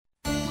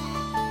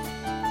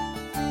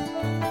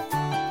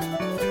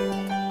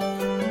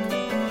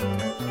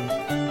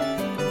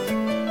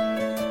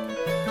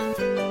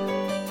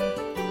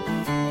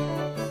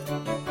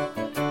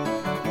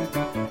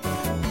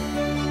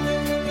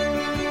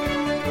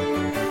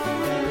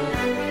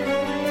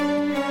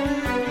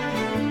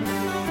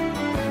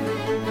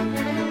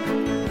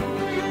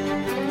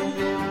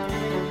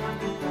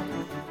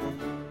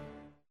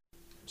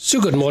So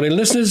good morning,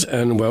 listeners,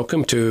 and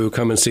welcome to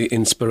Come and See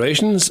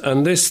Inspirations.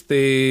 And it's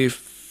the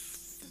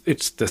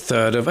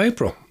 3rd of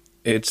April.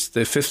 It's the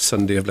 5th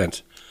Sunday of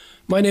Lent.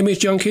 My name is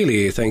John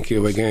Keeley. Thank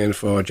you again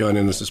for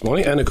joining us this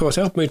morning. And of course,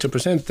 help me to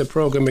present the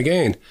programme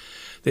again.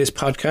 This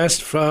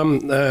podcast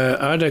from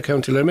Ardagh,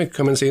 County Limerick,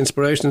 Come and See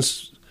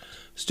Inspirations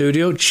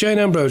studio. Shane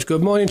Ambrose.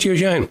 Good morning to you,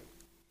 Shane.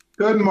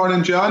 Good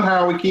morning, John.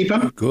 How are we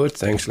keeping? Good.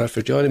 Thanks a lot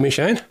for joining me,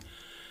 Shane.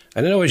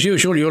 And I know, as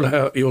usual,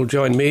 you'll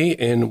join me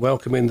in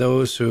welcoming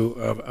those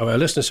of our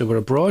listeners who are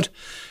abroad,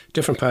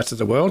 different parts of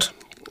the world,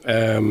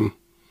 our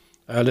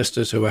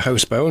listeners who are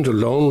housebound or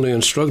lonely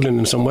and struggling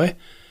in some way,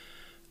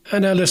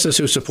 and our listeners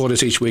who support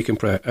us each week in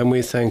prayer. And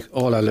we thank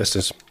all our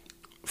listeners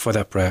for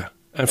that prayer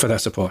and for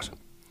that support.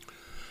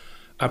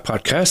 Our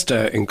podcast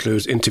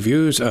includes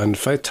interviews on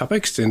faith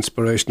topics,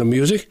 inspirational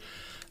music,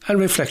 and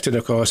reflecting,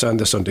 of course, on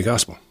the Sunday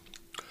Gospel.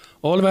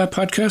 All of our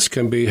podcasts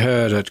can be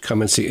heard at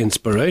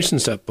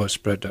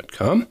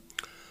comeandseeinspirations.buzzspread.com,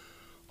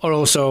 or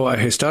also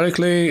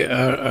historically,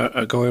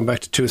 going back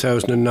to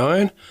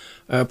 2009,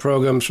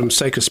 programs from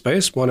Sacred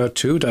Space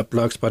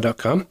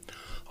 102.blogspot.com,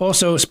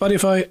 also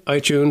Spotify,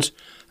 iTunes,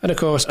 and of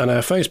course on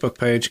our Facebook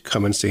page,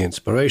 Come and See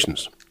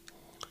Inspirations.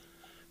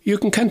 You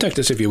can contact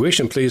us if you wish,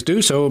 and please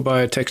do so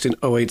by texting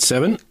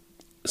 087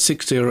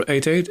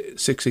 6088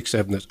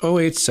 667. That's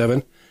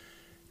 087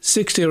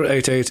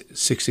 6088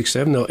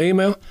 667, or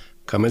email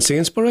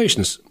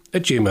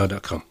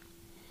comeandseeinspirations@gmail.com.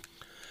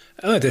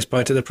 At this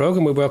point of the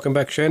programme, we welcome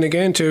back Shane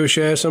again to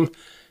share some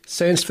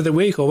saints for the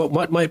week, or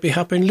what might be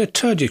happening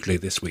liturgically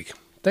this week.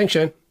 Thanks,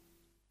 Shane.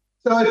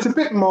 So it's a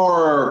bit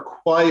more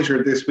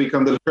quieter this week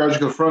on the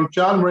liturgical front,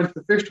 John. We're into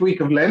the 5th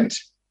week of Lent.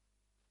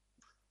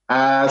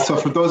 So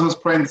for those of us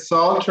praying the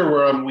Psalter,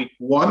 we're on week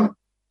 1.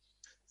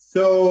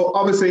 So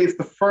obviously it's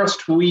the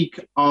first week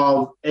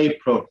of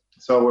April.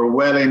 So we're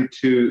well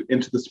into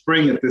the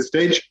spring at this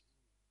stage.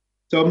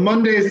 So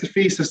Monday is the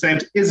feast of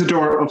Saint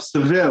Isidore of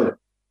Seville.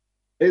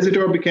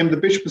 Isidore became the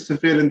Bishop of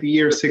Seville in the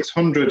year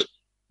 600.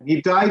 And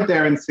he died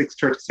there in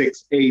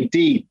 636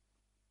 AD.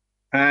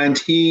 And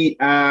he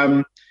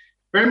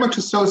very much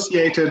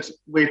associated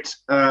with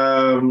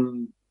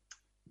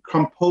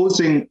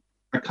composing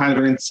a kind of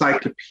an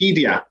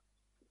encyclopedia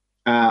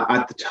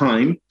at the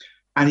time.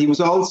 And he was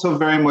also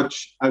very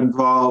much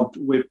involved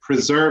with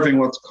preserving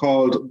what's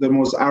called the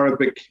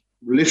Mozarabic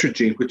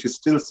liturgy, which is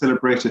still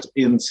celebrated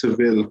in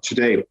Seville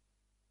today.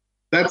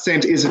 That's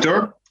Saint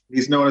Isidore.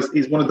 He's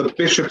one of the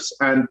bishops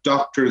and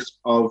doctors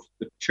of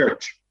the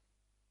church.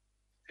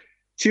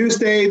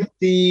 Tuesday,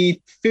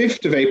 the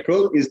 5th of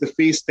April, is the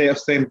feast day of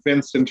Saint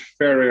Vincent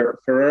Ferrer,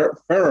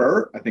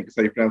 I think is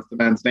how you pronounce the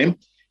man's name.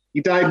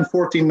 He died in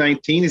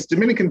 1419. He's a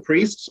Dominican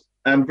priest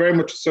and very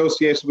much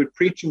associated with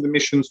preaching the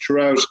missions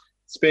throughout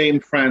Spain,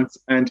 France,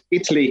 and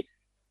Italy.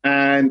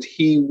 And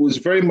he was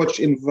very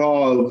much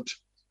involved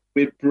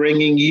with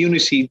bringing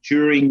unity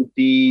during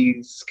the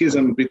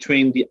schism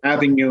between the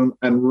Avignon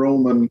and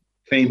Roman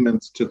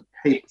claimants to the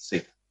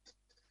papacy.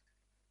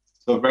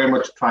 So very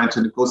much trying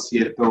to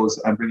negotiate those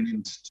and bring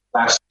into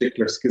that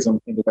particular schism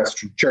in the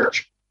Western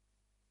Church.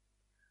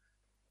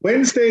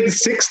 Wednesday, the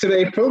 6th of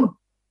April,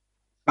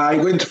 I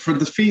went for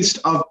the feast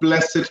of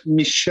Blessed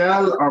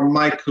Michel or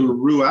Michael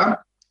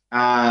Rua,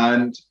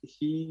 and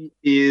he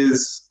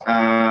is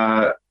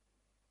a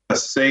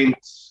saint.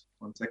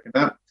 One second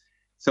now.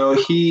 So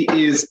he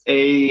is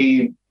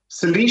a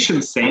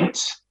Salesian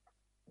saint,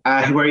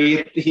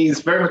 where he's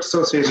very much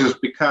associated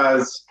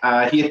because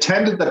he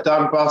attended the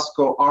Don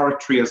Bosco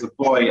Oratory as a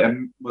boy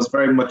and was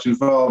very much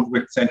involved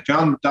with St.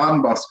 John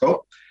Don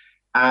Bosco.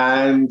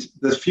 And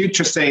the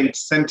future saint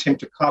sent him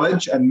to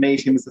college and made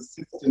him his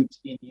assistant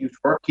in youth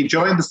work. He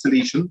joined the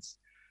Salesians,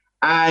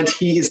 and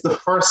he is the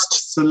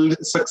first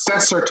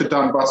successor to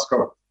Don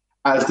Bosco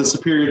as the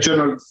Superior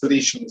General of the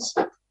Salesians.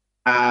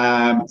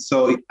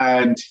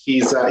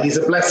 He's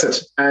a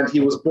blessed, and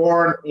he was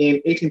born in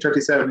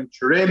 1837 in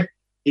Turin.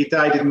 He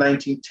died in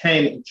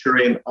 1910 in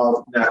Turin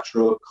of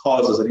natural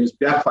causes, and he was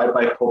beatified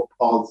by Pope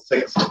Paul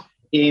VI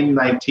in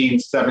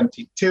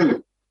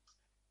 1972.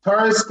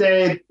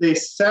 Thursday, the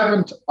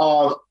 7th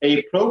of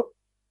April,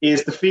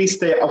 is the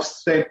feast day of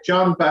Saint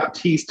John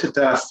Baptiste de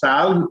La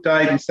Salle, who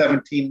died in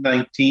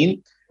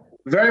 1719.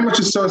 Very much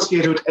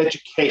associated with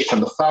education,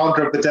 the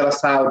founder of the De La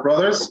Salle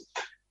brothers,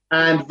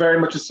 and very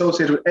much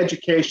associated with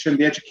education,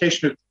 the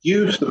education of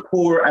youth, the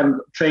poor, and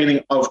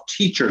training of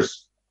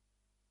teachers.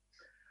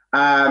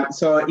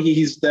 So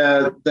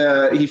the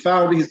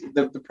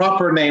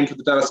proper name for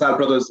the De La Salle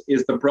brothers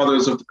is the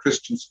Brothers of the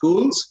Christian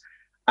Schools,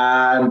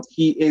 and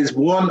he is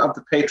one of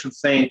the patron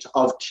saint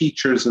of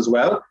teachers as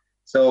well.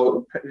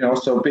 So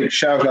big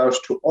shout out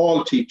to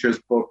all teachers,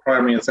 both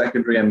primary and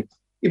secondary, and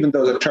even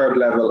those at third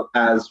level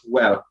as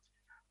well.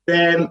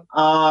 Then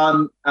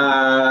on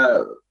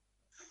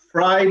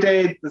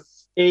Friday, the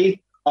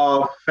 8th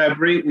of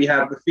February, we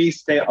have the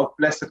feast day of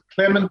Blessed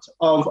Clement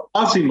of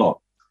Osimo.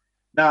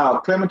 Now,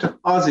 Clement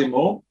of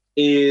Osimo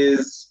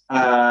is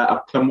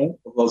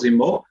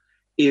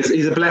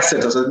he's a blessed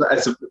as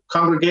a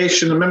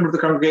congregation, a member of the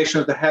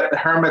congregation of the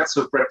Hermits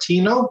of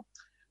Bretino,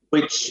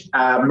 which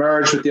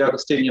merged with the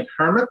Augustinian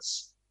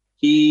Hermits.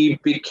 He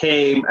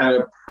became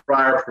a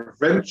prior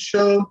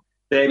provincial.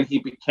 Then he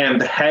became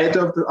the head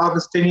of the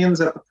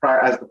Augustinians as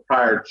the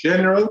prior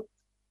general.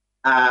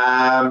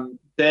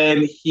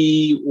 Then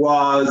he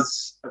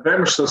was very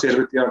much associated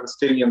with the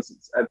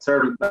Augustinians and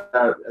served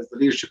as the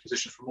leadership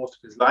position for most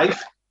of his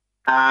life.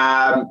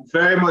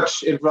 Very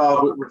much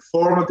involved with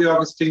reform of the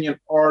Augustinian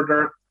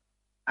order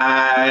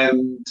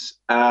and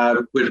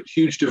with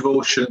huge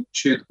devotion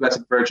to the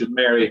Blessed Virgin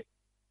Mary.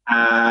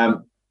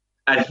 And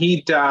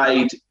he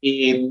died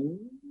in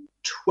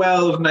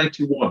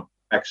 1291,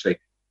 actually.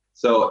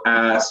 So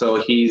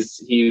he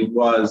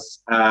was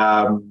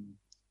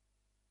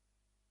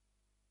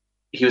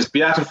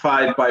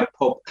beatified by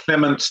Pope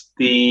Clement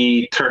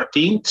the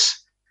 13th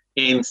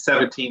in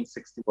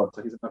 1761.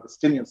 So he's an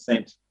Augustinian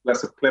saint,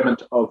 Blessed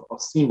Clement of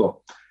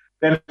Osimo.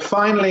 Then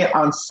finally,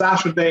 on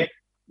Saturday,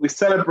 we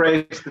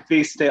celebrate the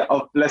feast day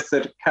of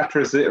Blessed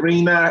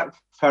Katarzyna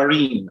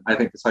Farin. I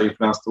think that's how you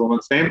pronounce the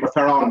woman's name. Or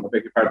Faron, I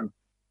beg your pardon.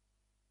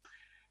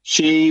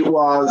 She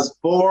was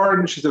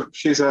born. She's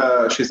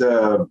a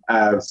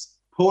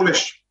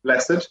Polish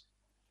blessed.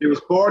 She was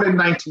born in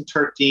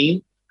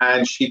 1913,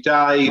 and she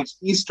died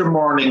Easter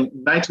morning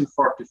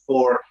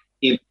 1944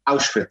 in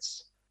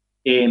Auschwitz,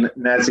 in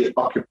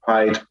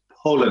Nazi-occupied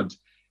Poland.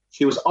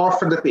 She was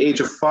orphaned at the age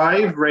of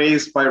 5,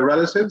 raised by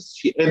relatives.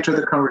 She entered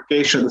the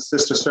congregation of the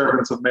Sister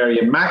Servants of Mary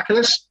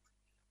Immaculate.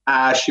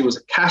 She was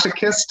a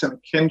catechist and a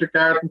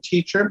kindergarten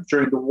teacher.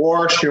 During the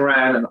war, she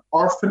ran an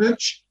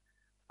orphanage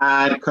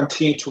and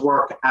continued to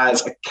work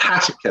as a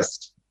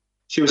catechist.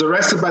 She was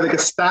arrested by the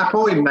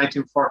Gestapo in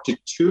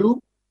 1942,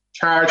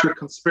 charged with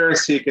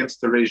conspiracy against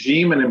the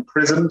regime and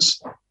imprisoned,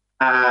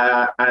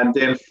 and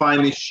then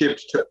finally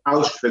shipped to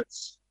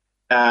Auschwitz,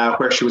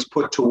 where she was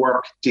put to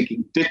work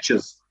digging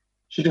ditches.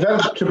 She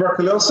developed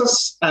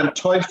tuberculosis and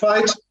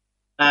typhoid,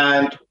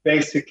 and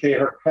basically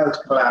her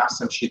health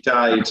collapsed and she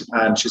died,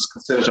 and she's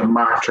considered a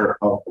martyr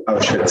of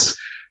Auschwitz.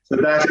 So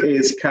that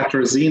is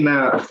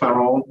Katarzyna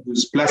Faron,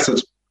 who's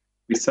blessed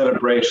we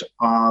celebrate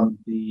on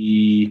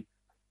the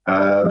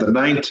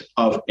 9th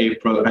of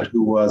April, and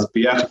who was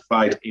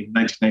beatified in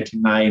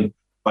 1999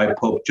 by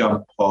Pope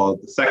John Paul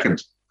II.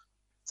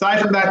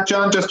 Aside from that,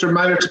 John, just a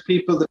reminder to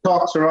people, the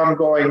talks are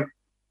ongoing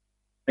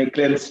in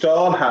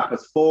Glynstall,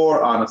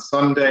 4:30 on a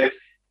Sunday,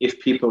 if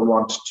people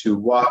want to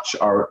watch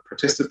or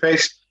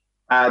participate.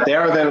 They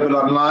are available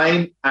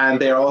online, and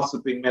they are also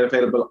being made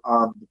available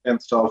on the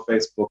Glynstall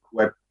Facebook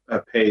web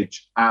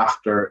page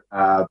after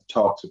the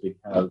talks are being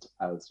held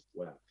as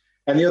well.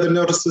 Any other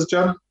notices,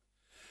 John?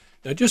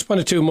 Now, just one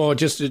or two more,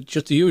 just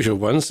the usual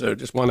ones.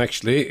 Just one,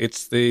 actually.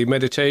 It's the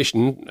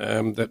meditation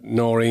that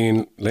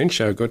Noreen Lynch,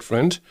 our good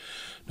friend,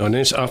 Noreen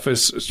Lynch,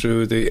 offers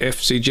through the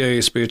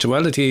FCJ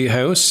Spirituality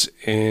House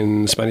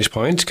in Spanish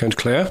Point, County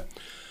Clare.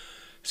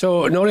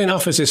 So Noreen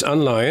offers this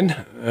online,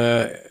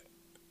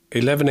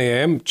 11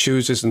 a.m,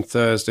 Tuesdays and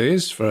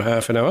Thursdays for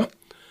half an hour.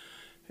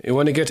 You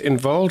want to get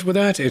involved with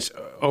that? It's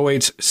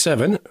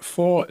 087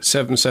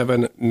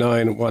 477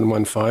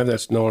 9115.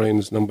 That's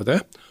Noreen's number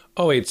there.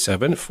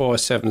 087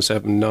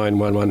 477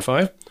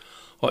 9115.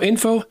 Or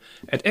info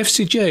at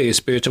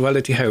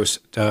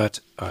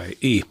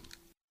fcjspiritualityhouse.ie.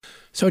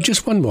 So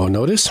just one more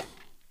notice.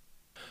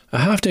 A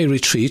half-day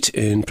retreat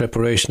in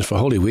preparation for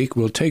Holy Week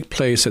will take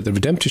place at the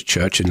Redemptorist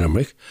Church in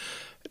Limerick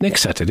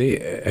next Saturday,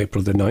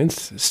 April the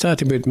 9th,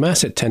 starting with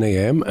Mass at 10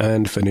 a.m.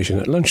 and finishing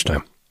at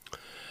lunchtime.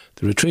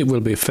 The retreat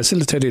will be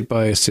facilitated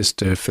by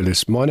Sister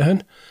Phyllis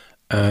Moynihan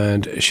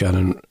and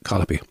Shannon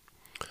Colopy.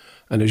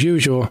 And as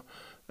usual,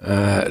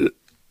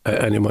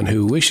 anyone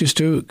who wishes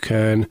to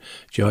can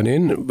join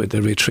in with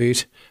the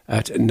retreat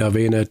at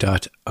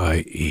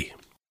novena.ie.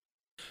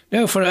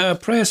 Now, for our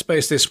prayer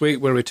space this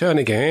week, we'll return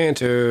again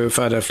to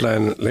Father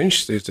Flann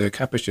Lynch, the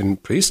Capuchin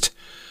priest,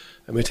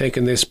 and we're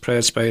taking this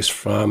prayer space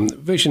from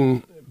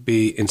Vision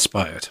Be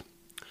Inspired.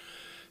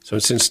 So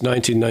since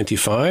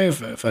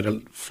 1995,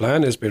 Father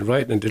Flann has been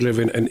writing and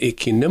delivering an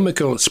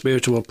ecumenical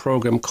spiritual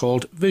program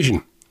called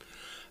Vision,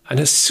 and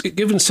has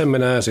given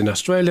seminars in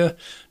Australia,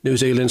 New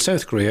Zealand,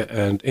 South Korea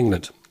and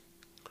England.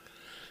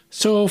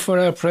 So for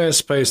our prayer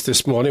space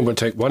this morning, we'll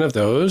take one of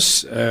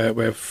those,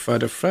 where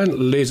Father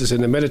Flann leads us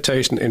in a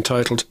meditation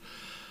entitled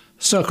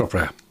Circle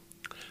Prayer,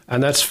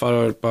 and that's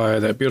followed by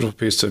the beautiful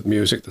piece of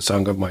music, the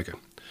Song of Micah.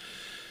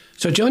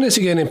 So join us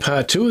again in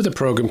part 2 of the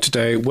programme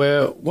today,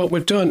 where what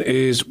we've done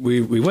is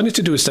we wanted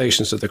to do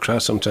Stations of the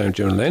Cross sometime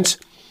during Lent.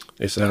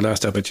 It's our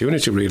last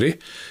opportunity, really.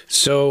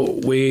 So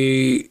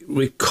we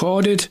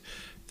recorded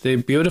the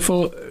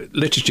beautiful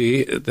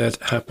liturgy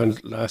that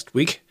happened last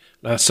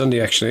Sunday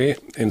actually,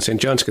 in St.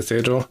 John's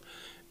Cathedral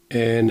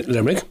in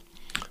Limerick.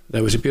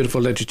 There was a beautiful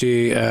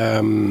liturgy,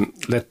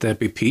 Let There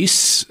Be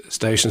Peace,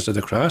 Stations of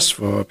the Cross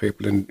for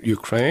people in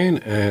Ukraine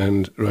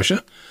and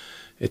Russia.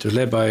 It was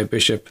led by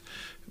Bishop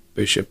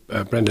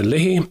Brendan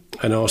Leahy,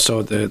 and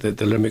also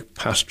the Limerick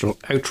Pastoral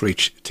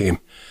Outreach team.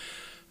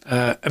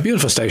 A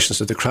beautiful Stations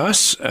of the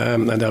Cross,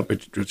 and I'll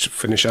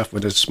finish off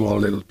with a small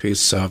little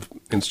piece of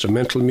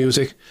instrumental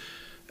music,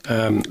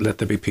 Let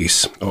There Be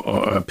Peace,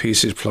 or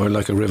Peace is flowing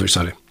like a river,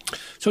 sorry.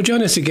 So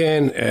join us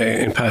again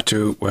in part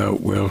 2, where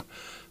we'll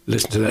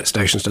listen to the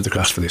Stations of the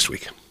Cross for this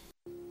week.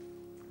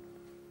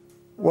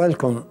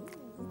 Welcome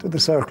to the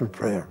Circle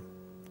Prayer,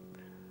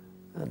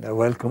 and I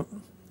welcome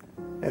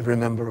every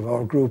member of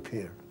our group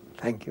here.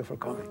 Thank you for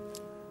coming.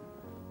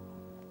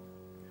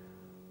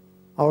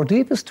 Our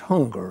deepest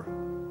hunger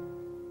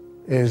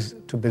is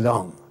to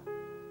belong,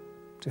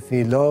 to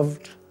feel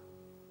loved,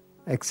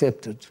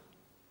 accepted,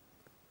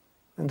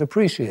 and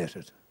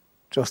appreciated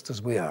just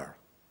as we are.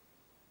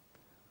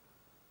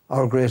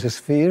 Our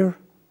greatest fear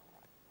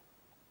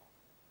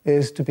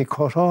is to be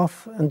cut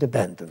off and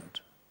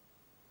abandoned,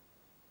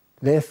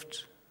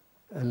 left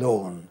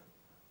alone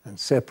and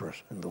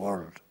separate in the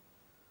world.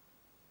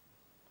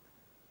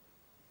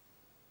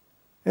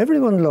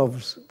 Everyone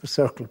loves the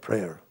Circle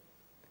Prayer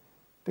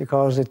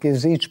because it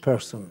gives each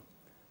person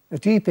a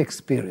deep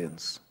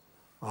experience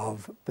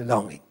of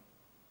belonging.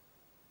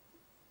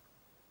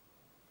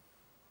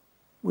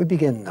 We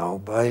begin now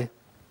by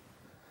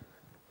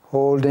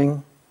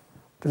holding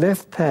the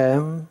left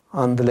palm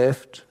on the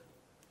left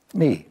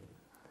knee,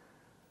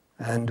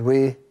 and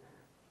we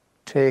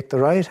take the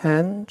right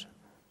hand,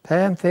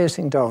 palm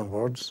facing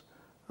downwards,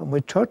 and we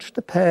touch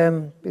the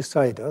palm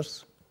beside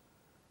us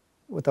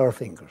with our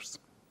fingers.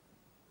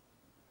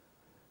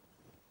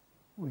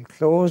 We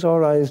close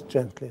our eyes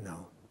gently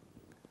now.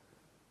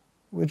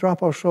 We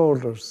drop our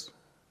shoulders.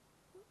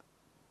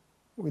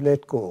 We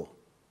let go.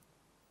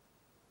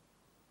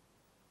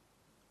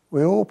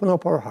 We open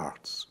up our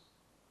hearts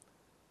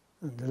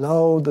and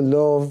allow the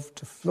love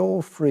to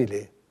flow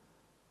freely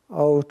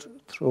out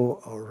through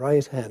our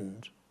right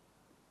hand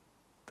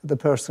to the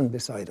person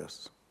beside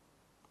us.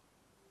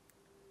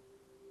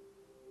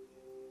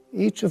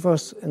 Each of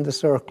us in the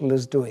circle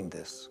is doing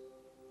this.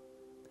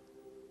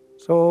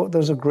 So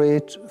there's a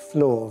great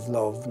flow of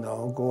love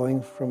now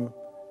going from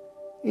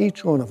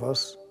each one of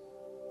us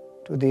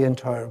to the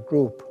entire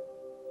group.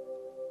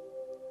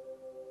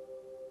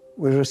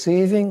 We're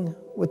receiving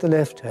with the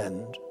left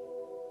hand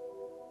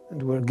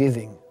and we're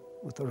giving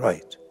with the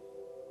right.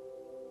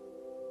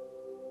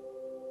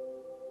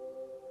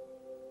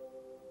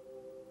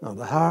 Now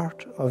the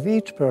heart of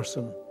each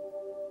person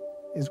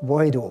is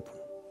wide open.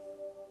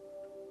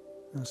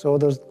 And so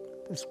there's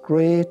this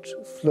great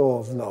flow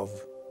of love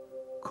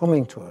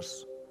coming to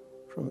us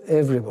from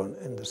everyone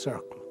in the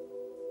circle.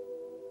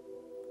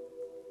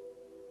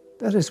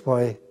 That is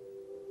why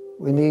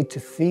we need to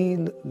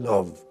feel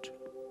loved.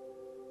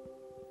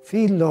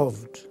 Feel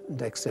loved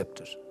and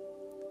accepted.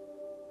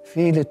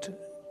 Feel it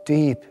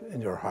deep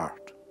in your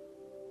heart.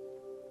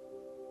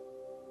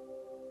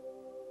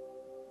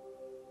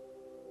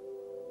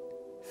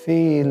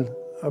 Feel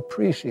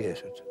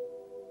appreciated.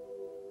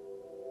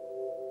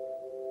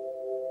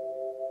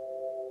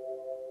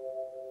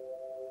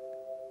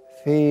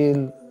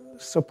 Feel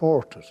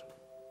supported.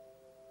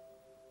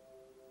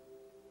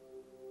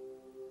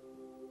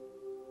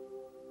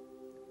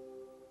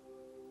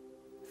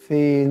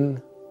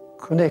 Feel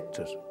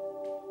connected.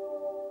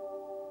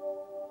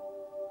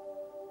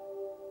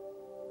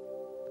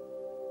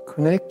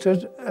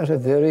 Connected at a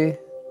very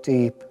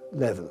deep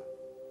level.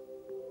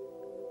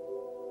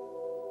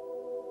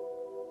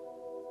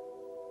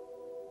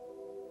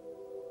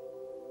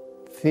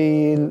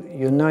 Feel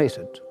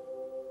united.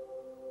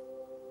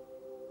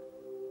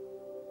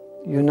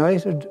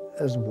 United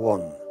as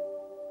one.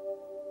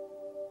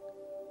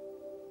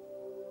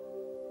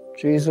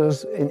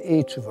 Jesus in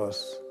each of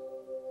us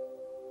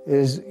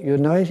is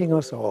uniting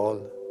us all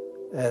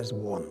as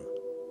one.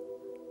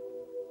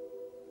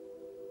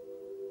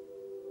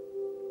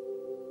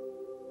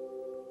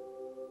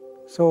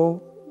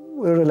 So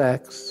we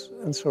relax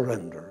and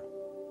surrender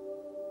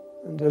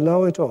and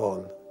allow it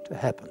all to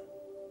happen.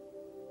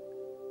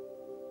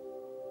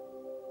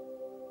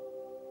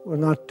 We're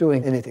not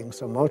doing anything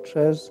so much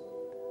as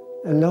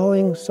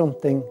allowing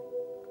something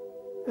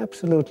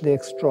absolutely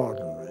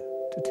extraordinary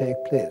to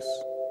take place.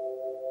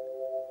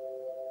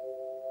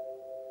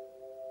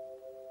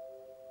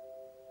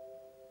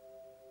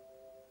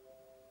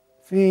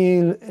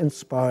 Feel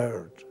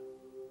inspired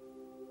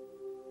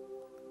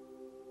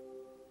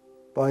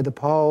by the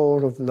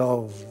power of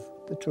love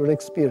that you're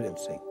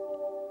experiencing.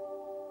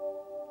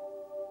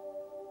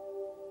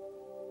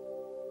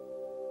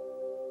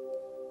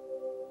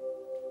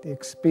 The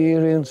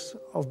experience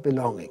of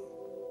belonging.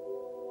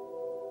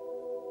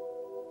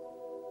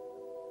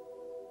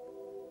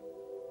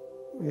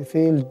 We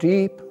feel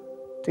deep,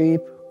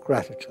 deep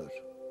gratitude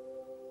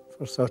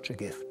for such a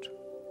gift.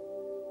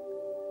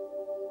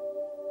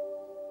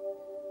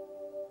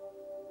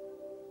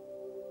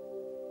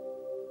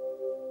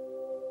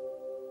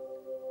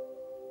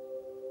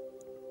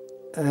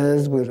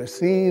 As we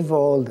receive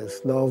all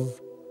this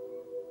love,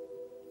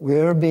 we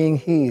are being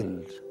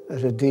healed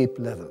at a deep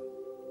level.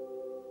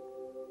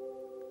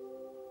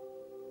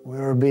 We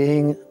are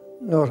being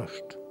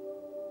nourished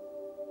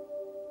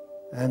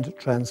and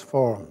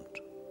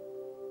transformed.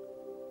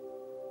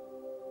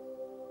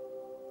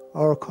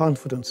 Our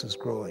confidence is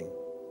growing.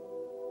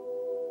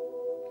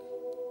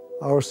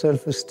 Our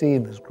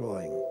self-esteem is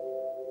growing.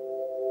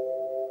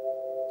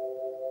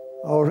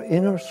 our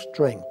inner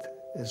strength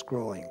is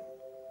growing.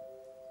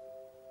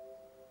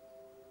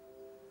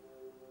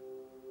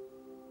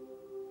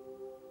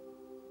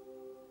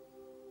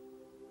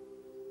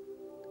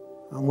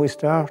 And we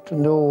start to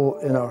know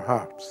in our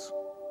hearts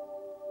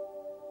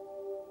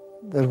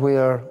that we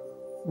are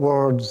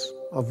words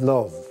of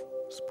love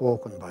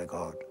spoken by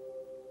God.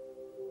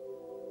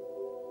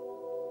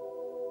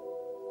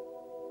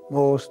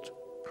 Most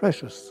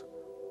precious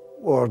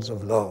words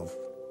of love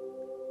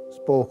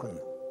spoken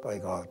by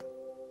God.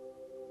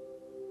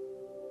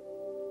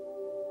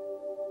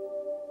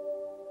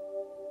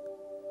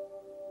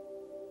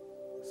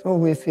 So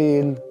we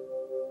feel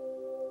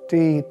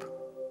deep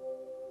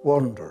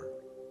wonder,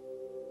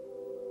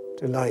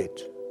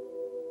 delight,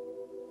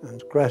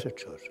 and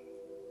gratitude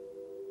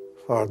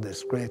for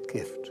this great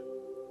gift.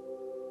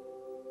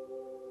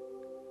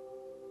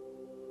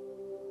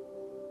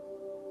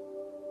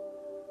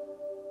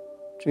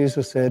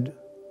 Jesus said,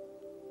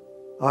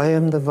 "I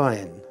am the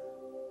vine,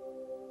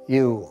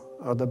 you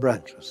are the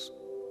branches."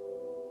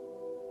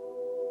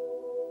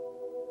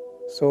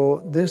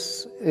 So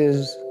this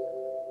is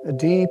a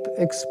deep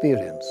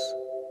experience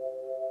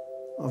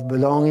of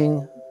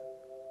belonging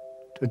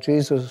to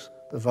Jesus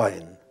the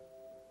vine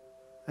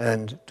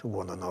and to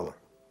one another.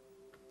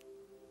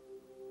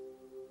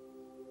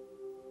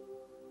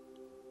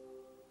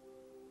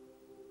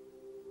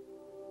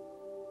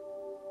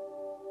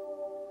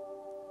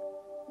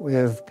 We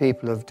have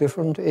people of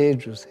different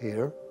ages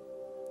here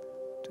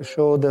to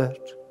show that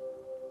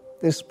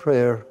this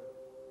prayer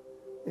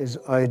is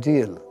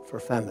ideal for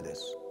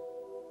families.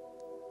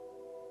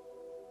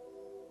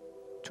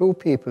 2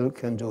 people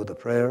can do the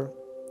prayer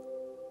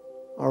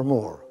or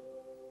more,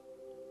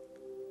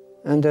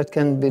 and that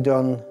can be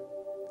done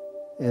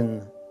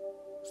in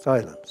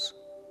silence.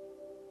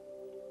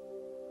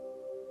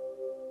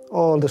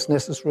 All that's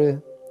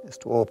necessary is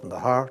to open the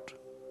heart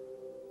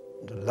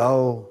and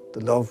allow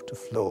the love to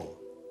flow.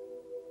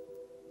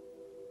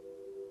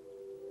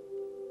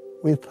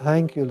 We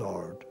thank you,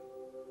 Lord,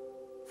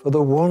 for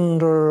the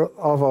wonder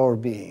of our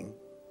being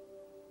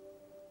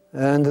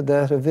and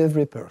that of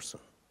every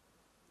person,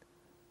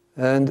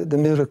 and the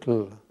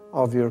miracle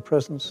of your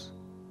presence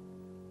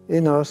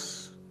in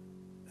us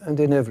and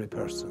in every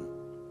person,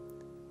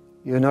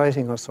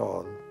 uniting us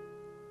all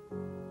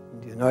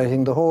and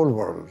uniting the whole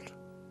world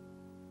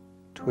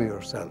to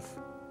yourself.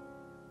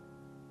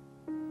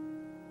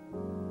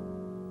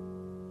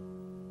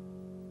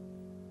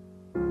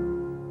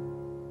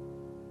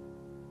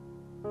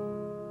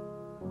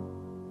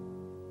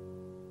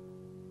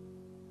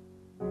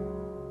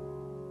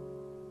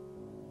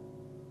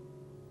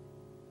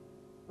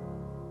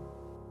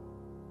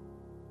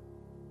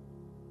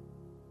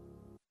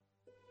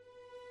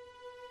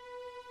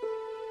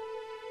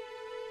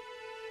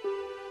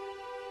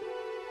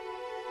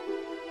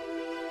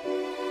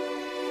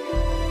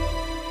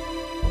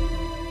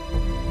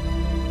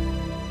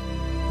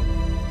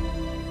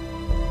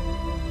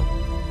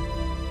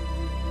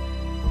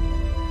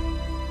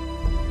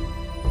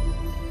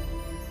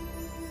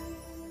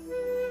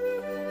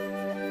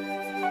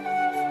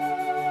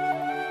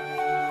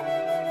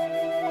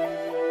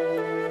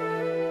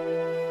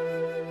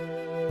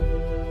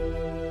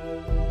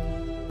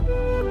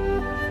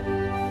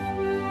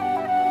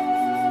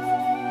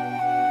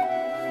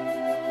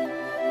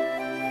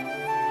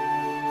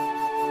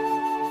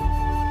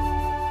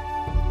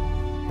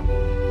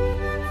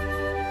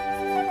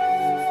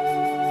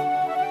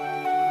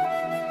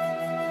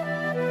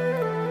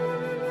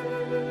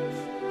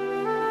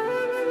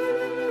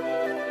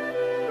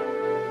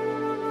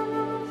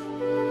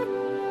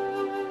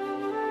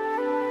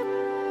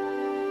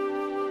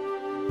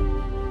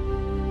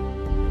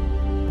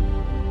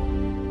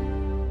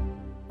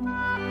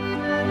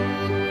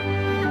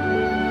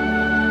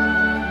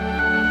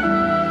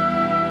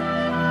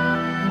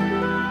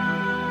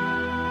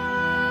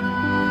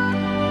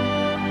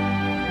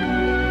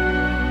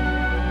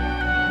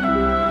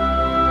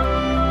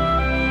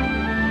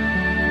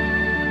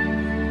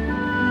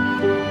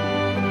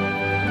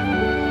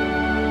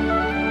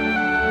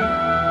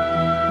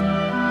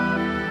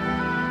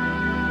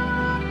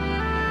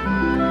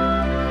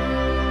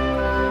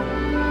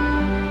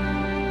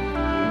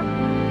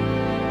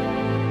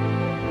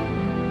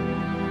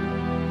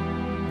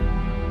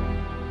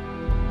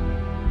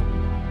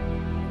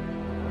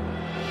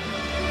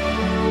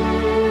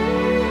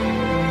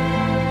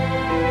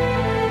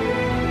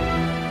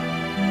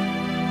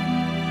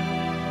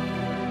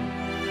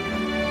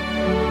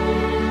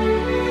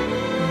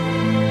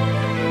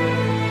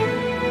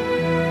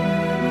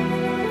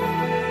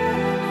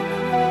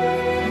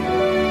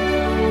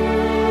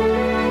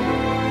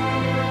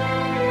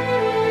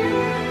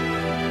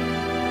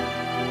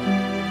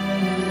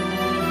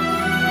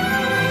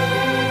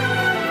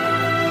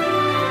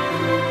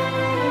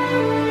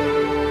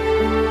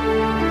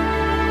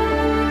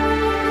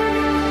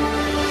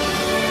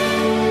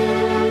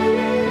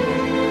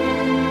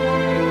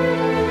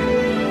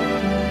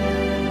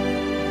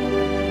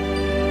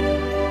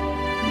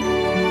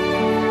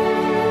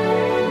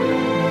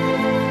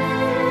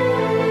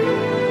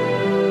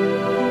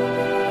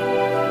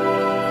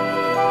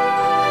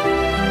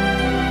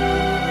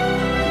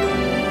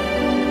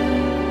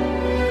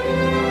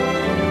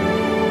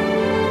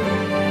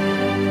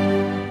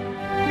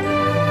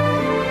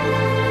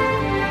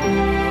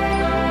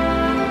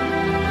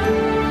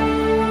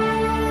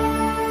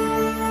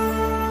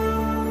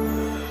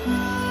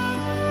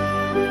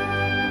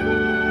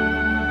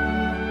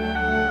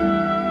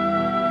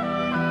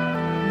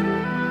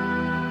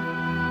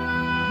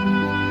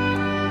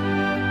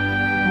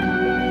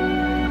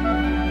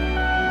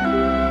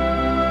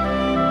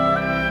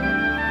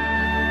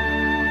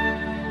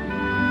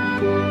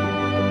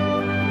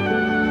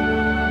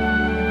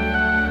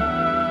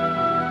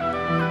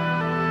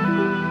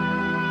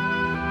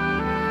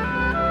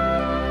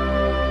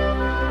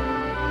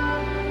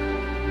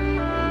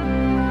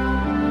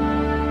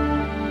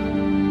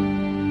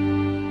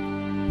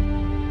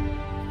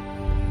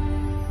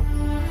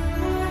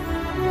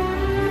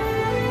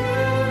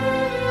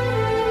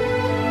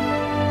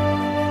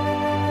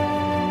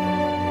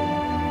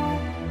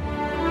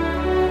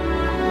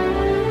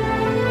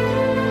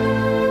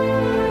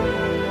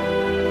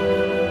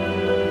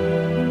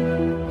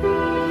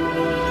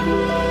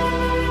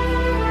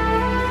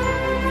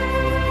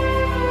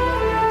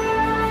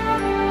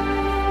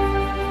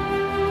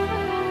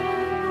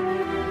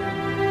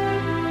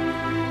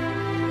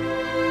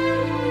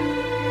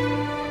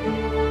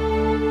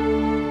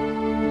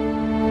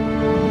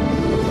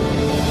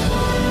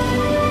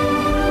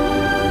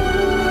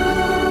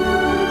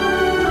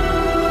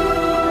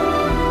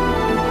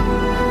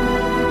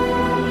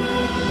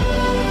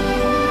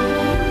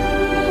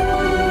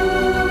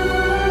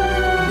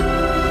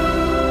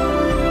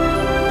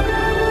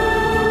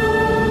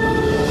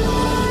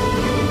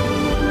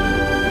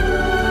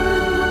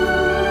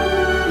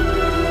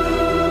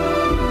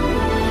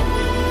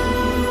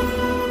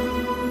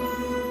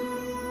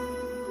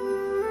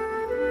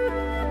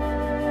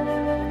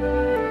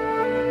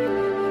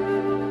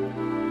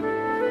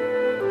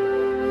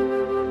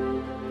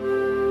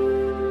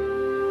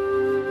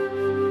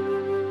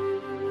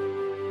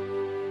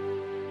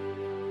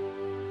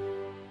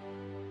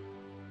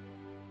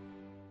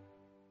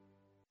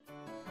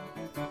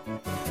 So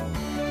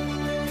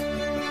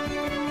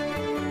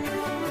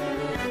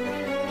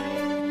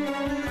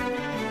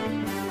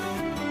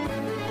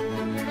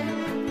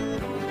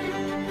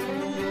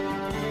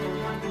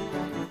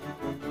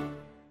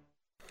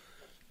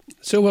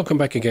welcome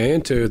back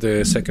again to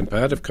the second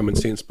part of Come and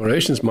See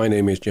Inspirations. My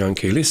name is John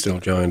Keeley, still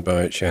joined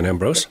by Shane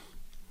Ambrose.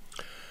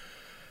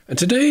 And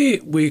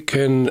today we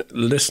can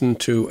listen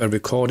to a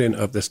recording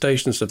of the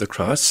Stations of the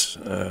Cross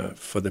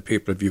for the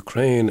people of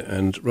Ukraine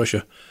and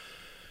Russia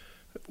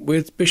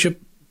with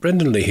Bishop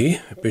Brendan Leahy,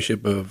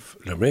 Bishop of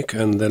Limerick,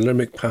 and the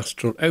Limerick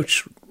Pastoral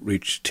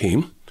Outreach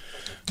Team,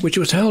 which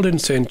was held in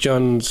St.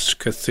 John's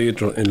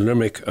Cathedral in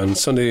Limerick on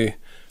Sunday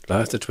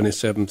last, the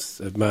 27th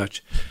of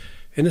March,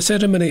 in a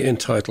ceremony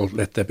entitled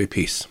Let There Be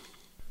Peace.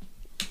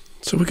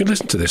 So we can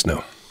listen to this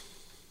now.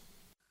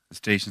 The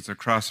Stations of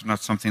the Cross are not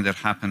something that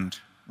happened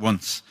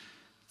once,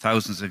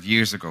 thousands of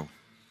years ago.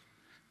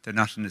 They're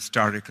not an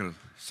historical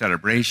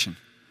celebration.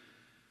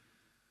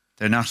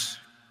 They're not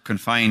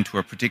confined to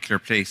a particular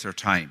place or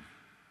time.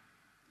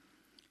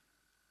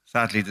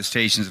 Sadly, the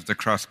Stations of the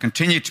Cross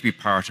continue to be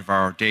part of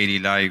our daily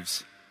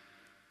lives.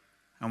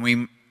 And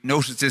we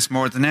notice this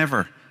more than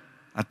ever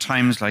at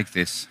times like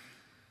this.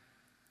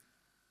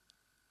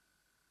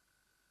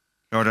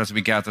 Lord, as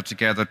we gather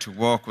together to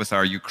walk with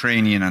our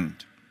Ukrainian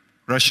and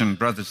Russian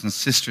brothers and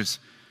sisters,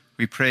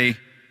 we pray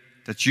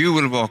that you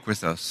will walk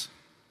with us.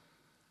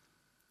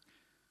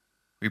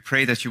 We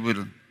pray that you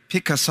will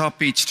pick us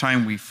up each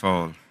time we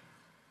fall.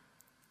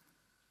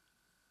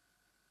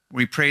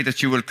 We pray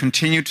that you will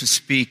continue to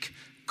speak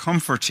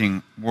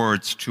comforting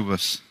words to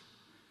us.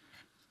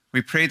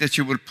 We pray that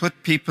you will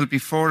put people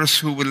before us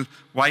who will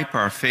wipe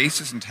our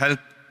faces and help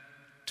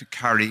to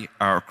carry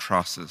our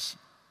crosses.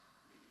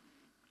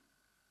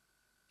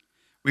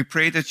 We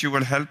pray that you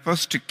will help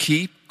us to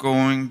keep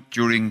going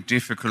during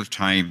difficult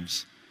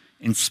times,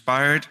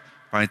 inspired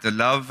by the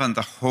love and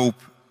the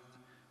hope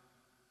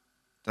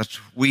that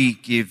we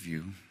give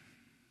you.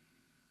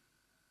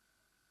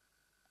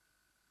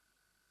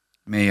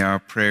 May our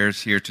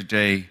prayers here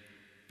today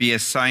be a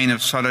sign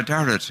of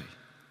solidarity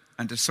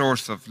and a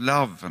source of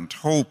love and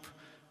hope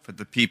for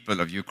the people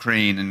of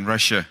Ukraine and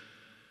Russia.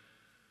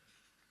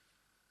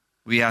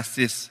 We ask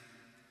this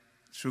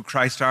through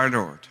Christ our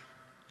Lord.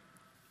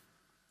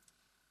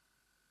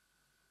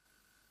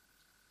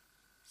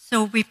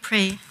 So we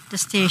pray the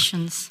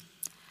stations.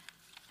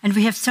 And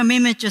we have some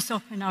images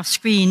up on our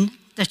screen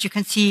that you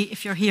can see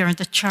if you're here in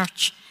the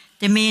church.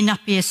 They may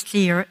not be as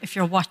clear if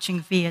you're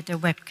watching via the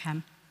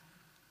webcam.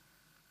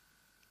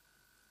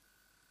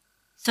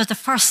 So the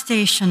first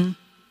station,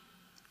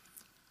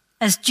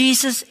 as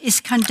Jesus is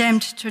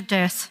condemned to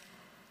death,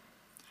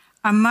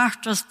 a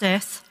martyr's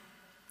death,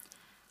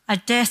 a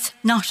death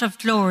not of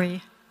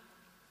glory,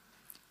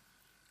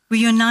 we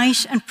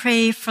unite and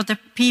pray for the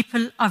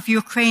people of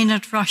Ukraine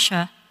and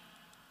Russia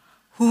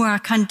who are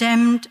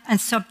condemned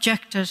and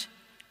subjected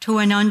to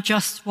an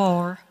unjust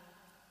war,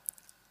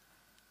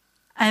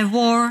 a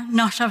war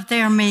not of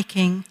their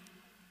making,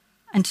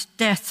 and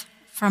death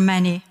for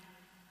many.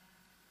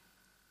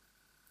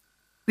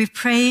 We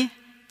pray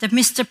that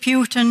Mr.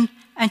 Putin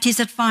and his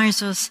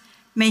advisors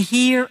may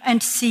hear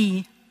and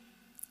see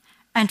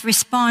and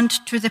respond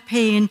to the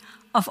pain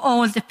of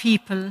all the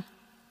people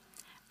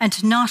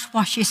and not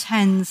wash his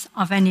hands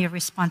of any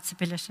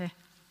responsibility.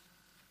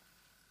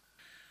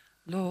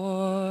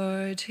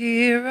 Lord,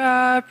 hear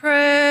our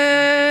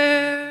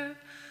prayer.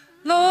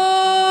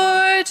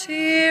 Lord,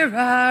 hear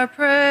our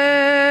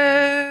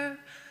prayer.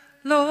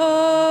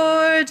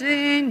 Lord,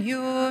 in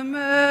your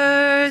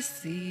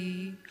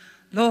mercy,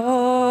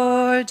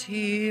 Lord,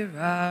 hear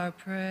our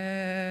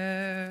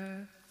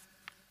prayer.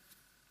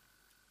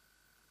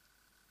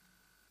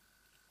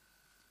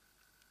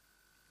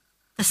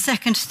 The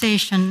second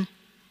station,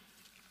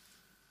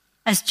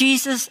 as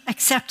Jesus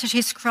accepted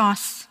his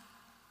cross,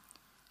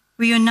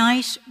 we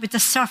unite with the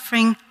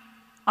suffering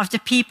of the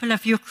people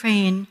of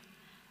Ukraine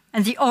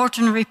and the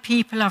ordinary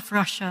people of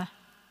Russia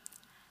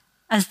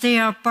as they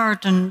are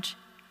burdened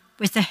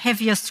with the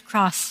heaviest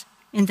cross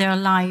in their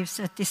lives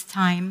at this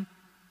time,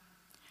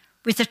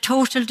 with the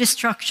total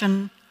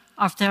destruction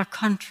of their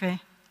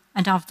country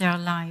and of their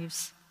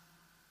lives.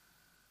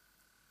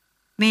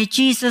 May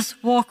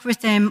Jesus walk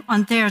with them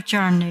on their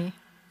journey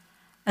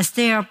as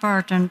they are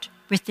burdened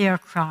with their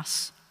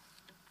cross.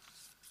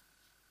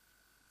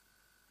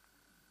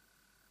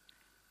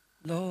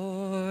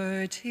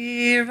 Lord,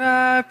 hear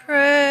our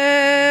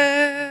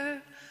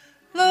prayer.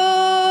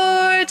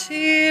 Lord,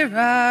 hear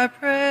our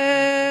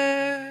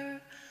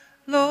prayer.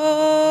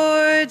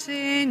 Lord,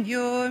 in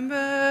your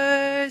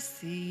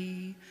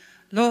mercy,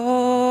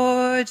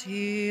 Lord,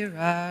 hear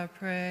our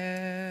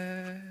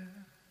prayer.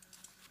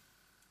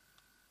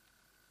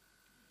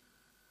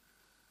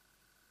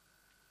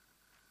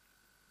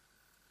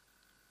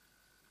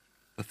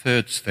 The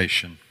third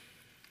station,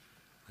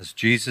 as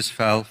Jesus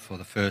fell for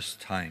the first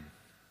time.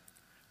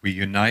 We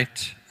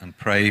unite and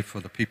pray for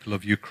the people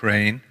of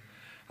Ukraine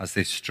as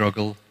they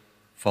struggle,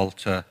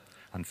 falter,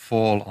 and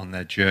fall on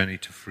their journey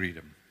to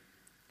freedom.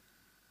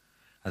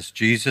 As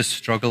Jesus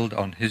struggled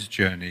on his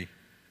journey,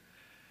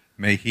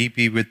 May he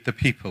be with the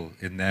people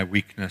in their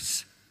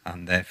weakness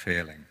and their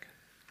failing.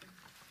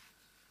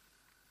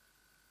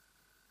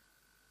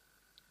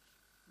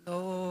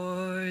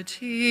 Lord,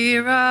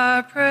 hear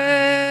our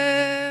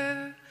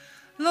prayer.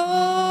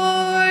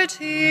 Lord,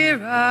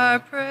 hear our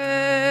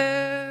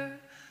prayer.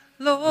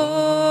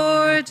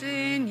 Lord,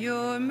 in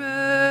your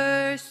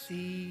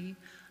mercy,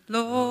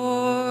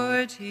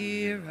 Lord,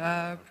 hear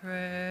our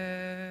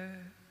prayer.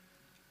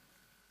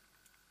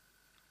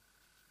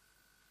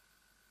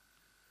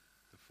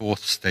 The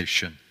fourth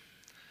station,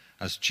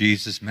 as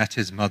Jesus met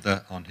his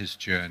mother on his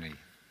journey.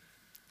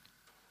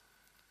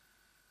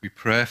 We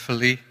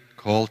prayerfully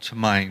call to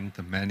mind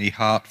the many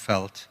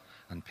heartfelt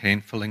and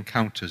painful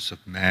encounters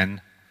of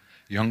men,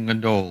 young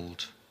and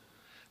old,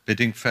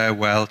 bidding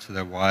farewell to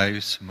their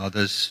wives,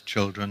 mothers,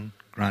 children,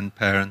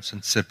 grandparents,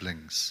 and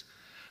siblings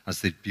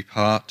as they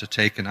depart to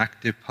take an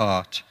active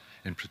part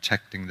in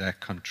protecting their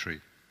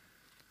country.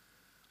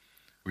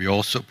 We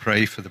also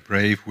pray for the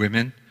brave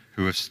women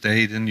who have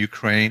stayed in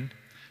Ukraine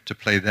to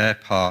play their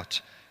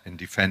part in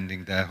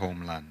defending their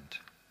homeland.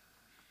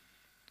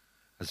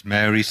 As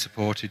Mary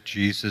supported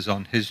Jesus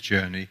on his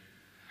journey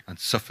and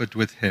suffered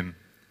with him,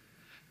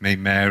 may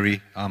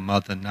Mary, our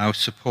mother, now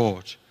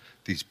support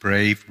these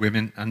brave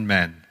women and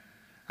men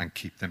and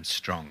keep them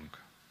strong.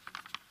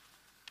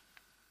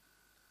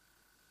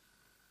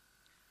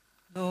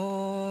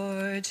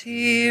 Lord,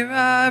 hear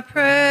our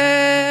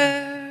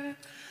prayer.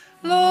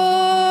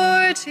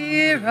 Lord,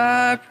 hear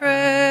our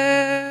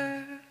prayer.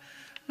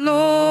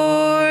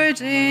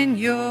 Lord, in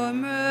your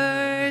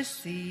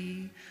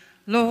mercy,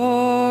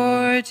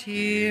 Lord,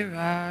 hear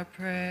our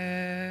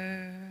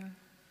prayer.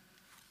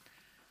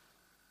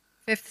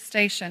 Fifth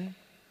station,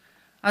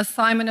 as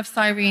Simon of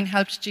Cyrene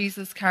helped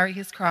Jesus carry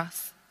his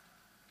cross.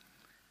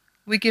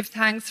 We give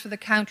thanks for the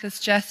countless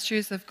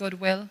gestures of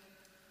goodwill,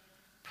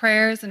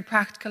 prayers and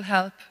practical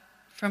help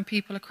from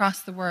people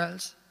across the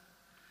world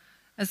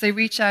as they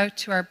reach out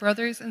to our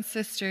brothers and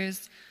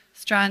sisters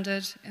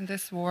stranded in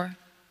this war.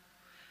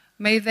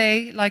 May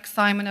they, like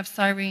Simon of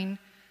Cyrene,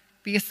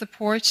 be a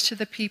support to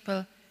the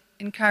people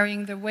in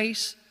carrying the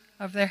weight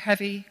of their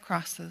heavy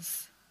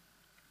crosses.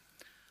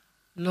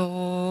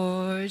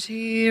 Lord,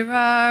 hear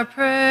our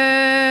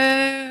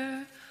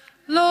prayer.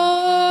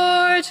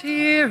 Lord,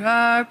 hear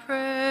our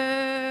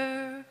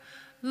prayer.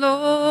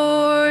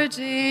 Lord,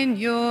 in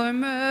your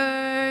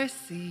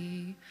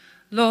mercy,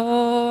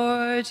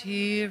 Lord,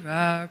 hear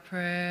our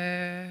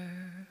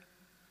prayer.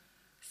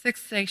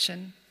 Sixth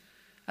station,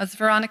 as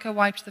Veronica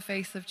wiped the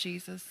face of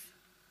Jesus,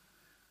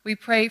 we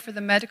pray for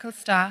the medical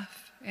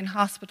staff in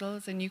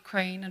hospitals in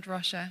Ukraine and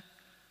Russia,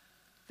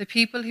 the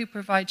people who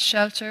provide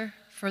shelter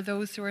for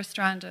those who are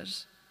stranded,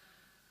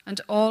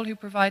 and all who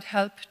provide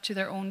help to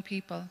their own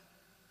people.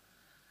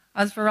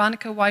 As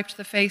Veronica wiped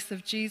the face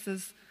of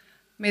Jesus,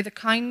 may the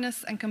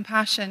kindness and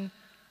compassion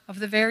of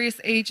the various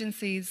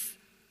agencies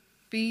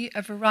be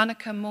a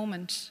Veronica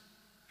moment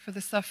for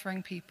the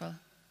suffering people.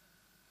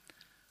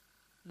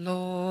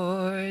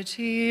 Lord,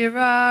 hear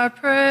our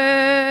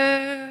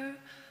prayer.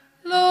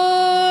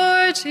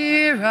 Lord,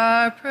 hear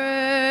our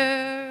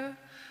prayer.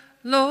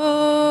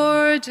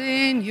 Lord,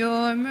 in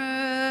your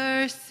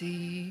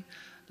mercy,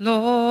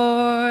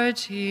 Lord,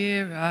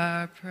 hear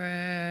our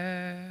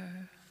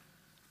prayer.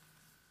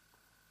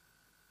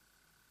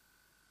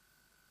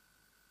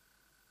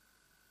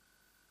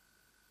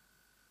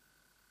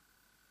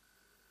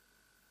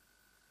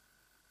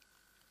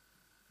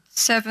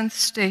 Seventh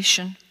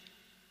station.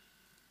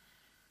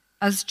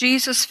 As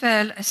Jesus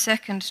fell a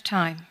second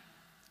time,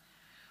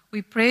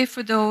 we pray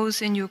for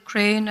those in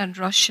Ukraine and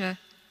Russia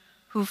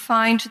who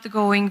find the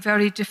going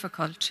very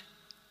difficult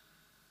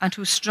and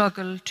who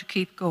struggle to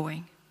keep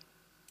going.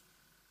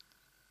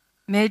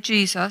 May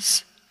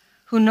Jesus,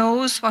 who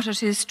knows what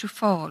it is to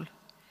fall,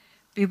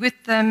 be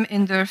with them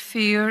in their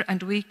fear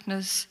and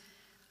weakness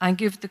and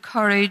give the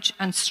courage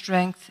and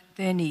strength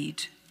they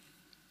need.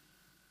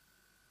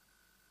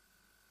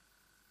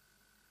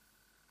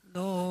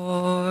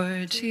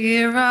 Lord,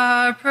 hear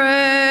our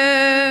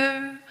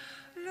prayer.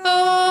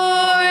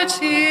 Lord,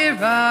 hear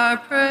our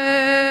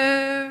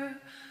prayer.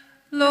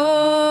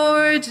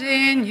 Lord,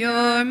 in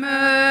your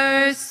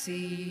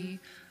mercy,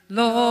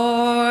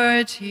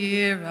 Lord,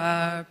 hear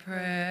our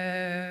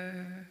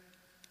prayer.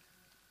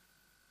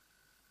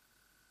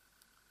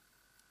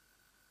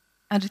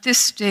 And at this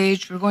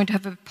stage, we're going to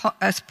have a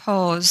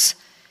pause.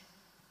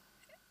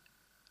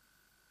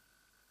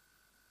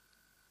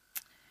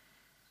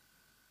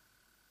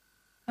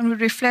 And we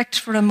reflect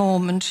for a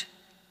moment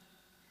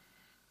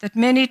that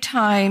many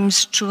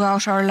times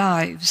throughout our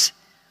lives,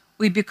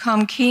 we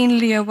become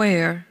keenly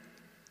aware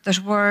that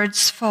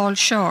words fall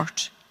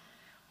short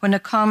when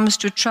it comes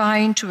to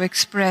trying to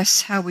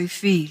express how we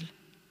feel.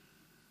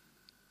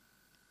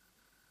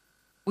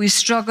 We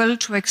struggle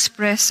to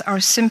express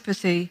our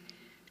sympathy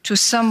to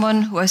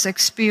someone who has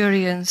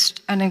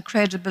experienced an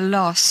incredible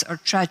loss or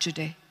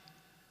tragedy.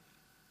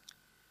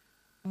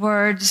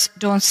 Words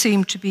don't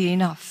seem to be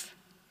enough.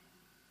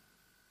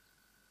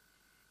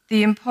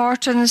 The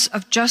importance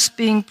of just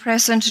being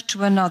present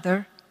to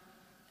another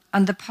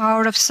and the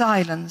power of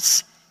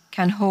silence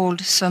can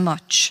hold so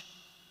much.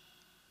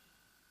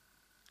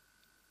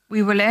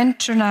 We will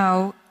enter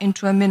now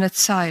into a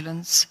minute's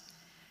silence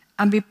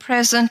and be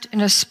present in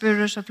a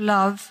spirit of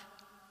love,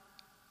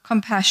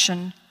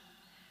 compassion,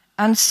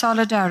 and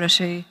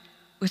solidarity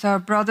with our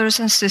brothers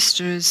and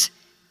sisters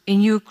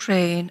in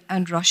Ukraine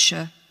and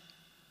Russia.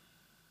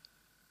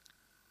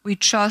 We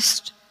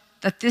trust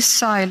that this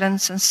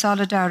silence and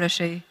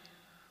solidarity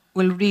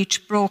will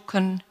reach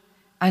broken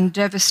and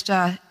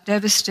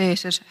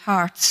devastated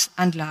hearts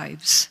and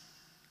lives.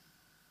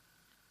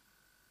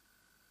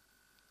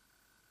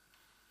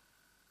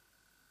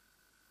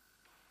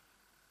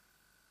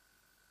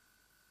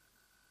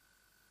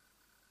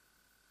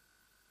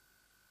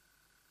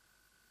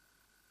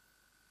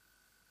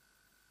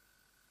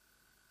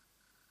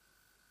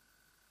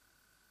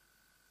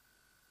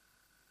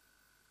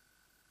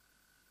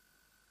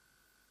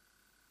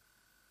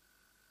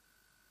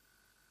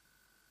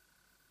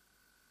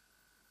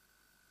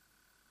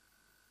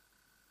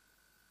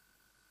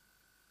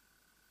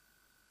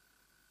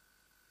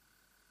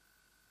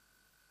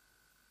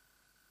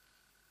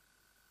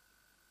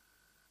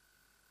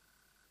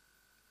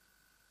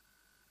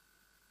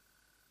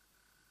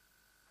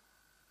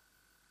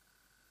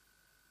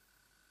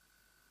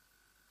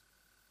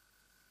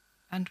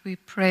 And we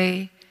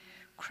pray,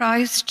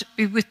 Christ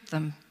be with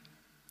them,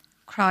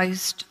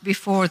 Christ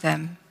before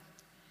them,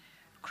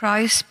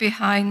 Christ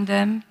behind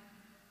them,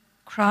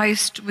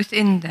 Christ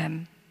within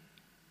them,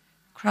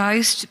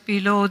 Christ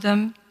below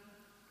them,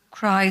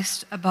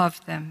 Christ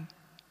above them,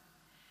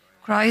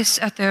 Christ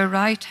at their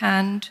right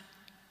hand,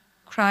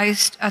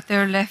 Christ at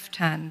their left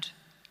hand,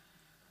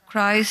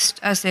 Christ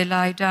as they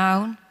lie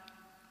down,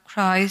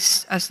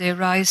 Christ as they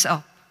rise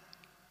up,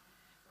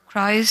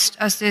 Christ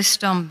as they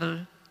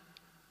stumble,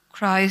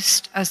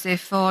 Christ as they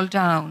fall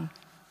down,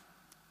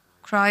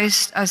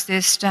 Christ as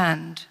they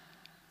stand,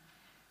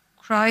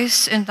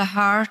 Christ in the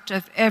heart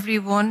of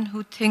everyone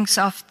who thinks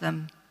of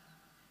them,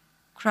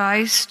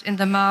 Christ in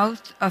the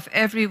mouth of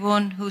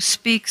everyone who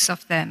speaks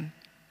of them,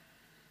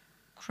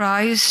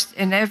 Christ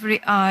in every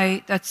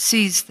eye that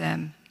sees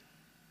them,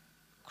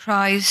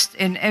 Christ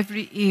in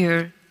every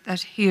ear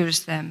that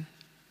hears them.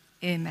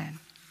 Amen.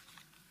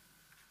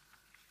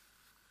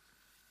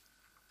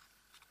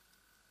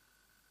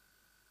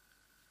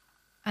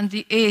 And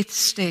the 8th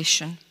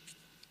station.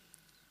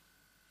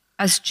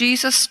 As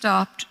Jesus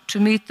stopped to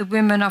meet the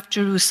women of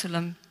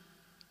Jerusalem,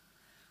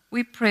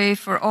 we pray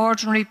for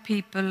ordinary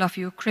people of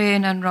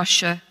Ukraine and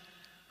Russia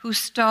who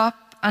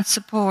stop and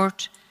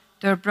support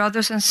their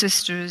brothers and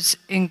sisters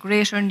in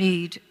greater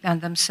need than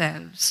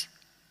themselves.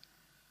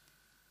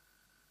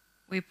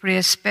 We pray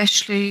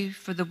especially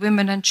for the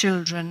women and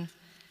children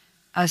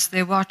as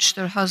they watch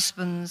their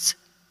husbands,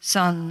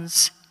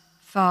 sons,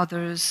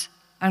 fathers,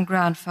 and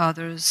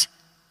grandfathers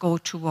go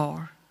to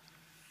war.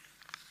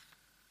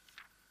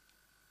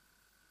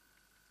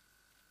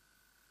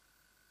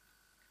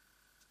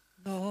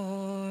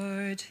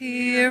 Lord,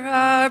 hear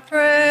our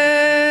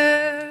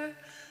prayer.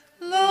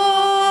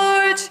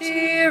 Lord,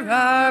 hear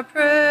our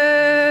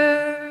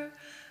prayer.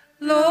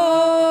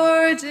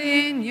 Lord,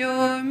 in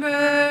your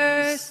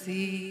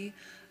mercy,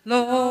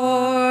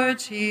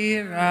 Lord,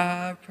 hear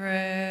our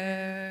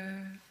prayer.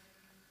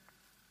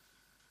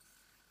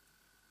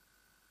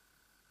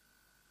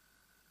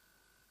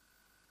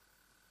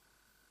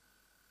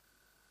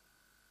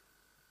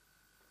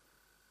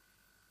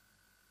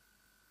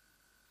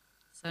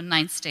 So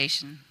 9th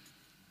station.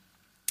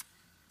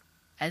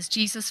 As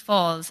Jesus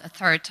falls a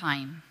 3rd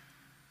time,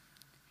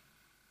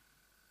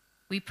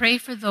 we pray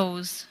for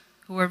those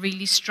who are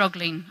really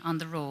struggling on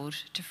the road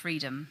to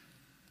freedom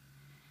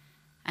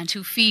and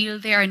who feel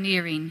they are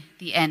nearing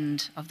the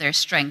end of their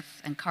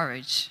strength and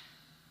courage.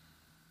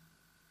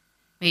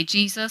 May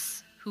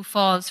Jesus, who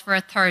falls for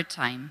a 3rd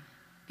time,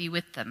 be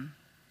with them,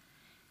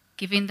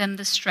 giving them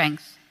the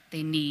strength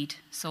they need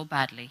so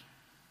badly.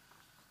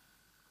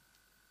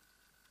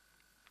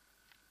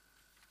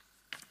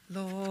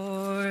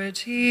 Lord,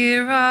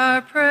 hear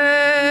our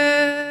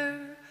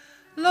prayer.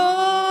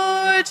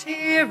 Lord,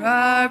 hear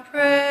our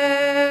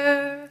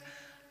prayer.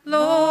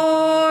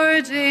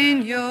 Lord,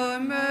 in your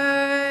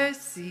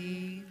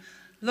mercy,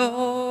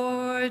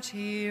 Lord,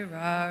 hear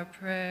our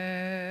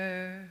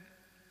prayer.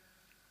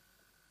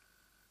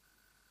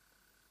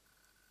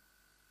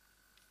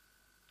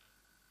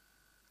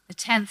 The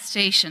 10th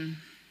station,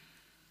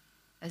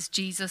 as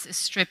Jesus is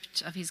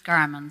stripped of his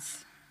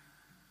garments.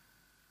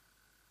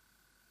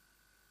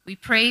 We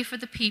pray for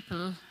the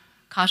people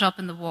caught up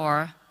in the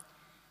war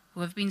who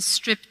have been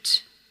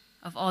stripped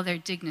of all their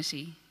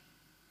dignity,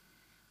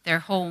 their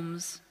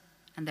homes,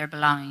 and their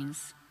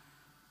belongings.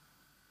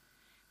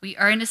 We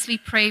earnestly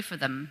pray for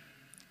them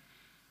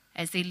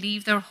as they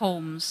leave their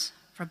homes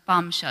for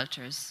bomb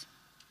shelters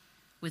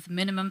with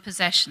minimum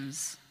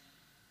possessions,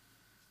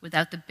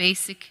 without the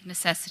basic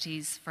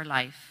necessities for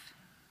life.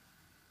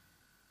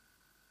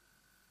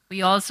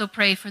 We also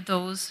pray for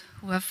those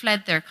who have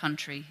fled their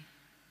country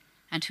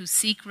and who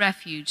seek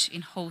refuge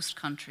in host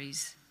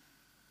countries.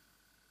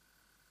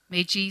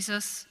 May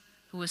Jesus,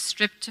 who was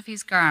stripped of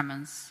his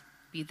garments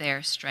be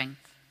their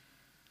strength.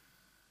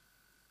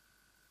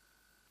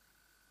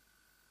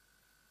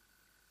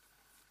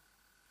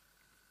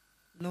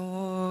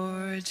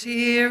 Lord,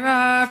 hear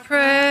our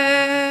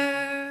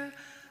prayer.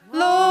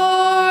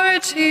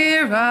 Lord,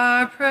 hear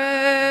our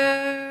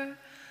prayer.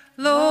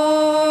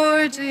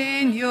 Lord,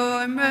 in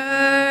your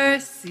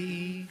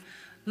mercy,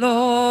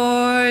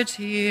 Lord,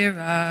 hear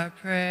our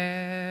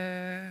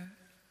prayer.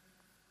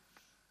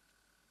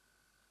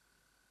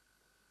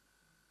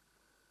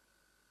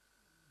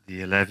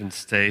 The 11th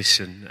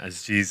station,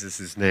 as Jesus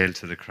is nailed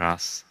to the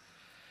cross.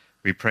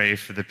 We pray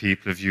for the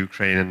people of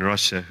Ukraine and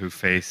Russia who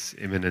face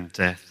imminent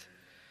death.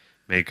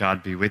 May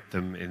God be with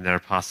them in their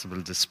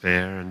possible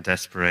despair and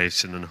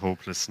desperation and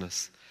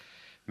hopelessness.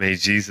 May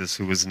Jesus,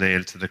 who was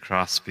nailed to the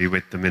cross, be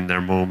with them in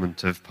their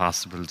moment of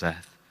possible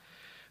death.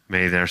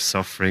 May their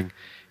suffering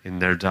in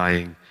their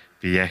dying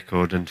be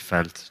echoed and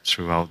felt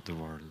throughout the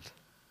world.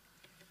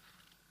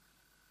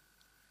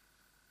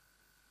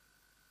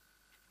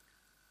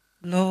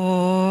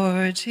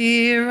 Lord,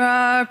 hear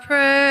our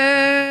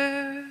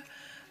prayer.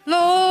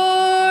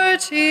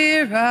 Lord,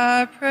 hear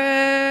our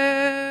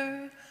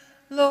prayer.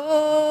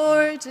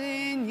 Lord,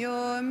 in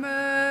your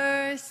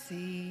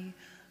mercy,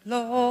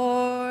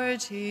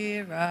 Lord,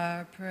 hear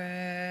our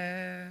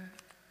prayer.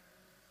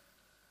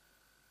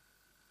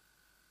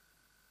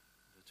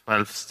 The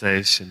 12th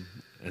station,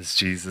 as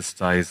Jesus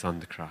dies on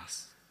the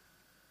cross.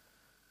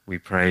 We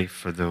pray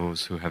for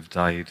those who have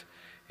died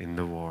in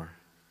the war.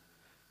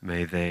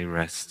 May they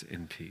rest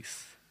in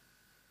peace.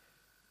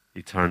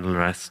 Eternal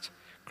rest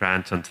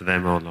grant unto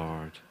them, O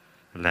Lord,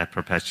 and let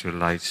perpetual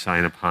light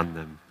shine upon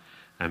them,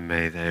 and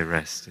may they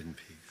rest in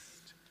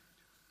peace.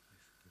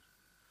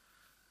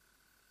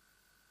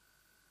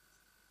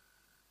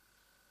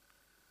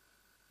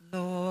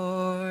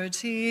 Lord,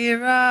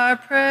 hear our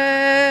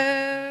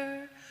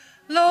prayer.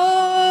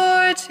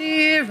 Lord,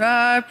 hear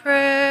our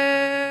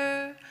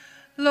prayer.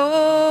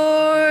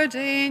 Lord,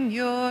 in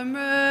your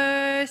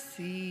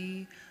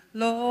mercy,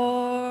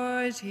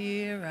 Lord,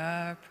 hear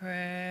our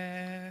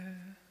prayer.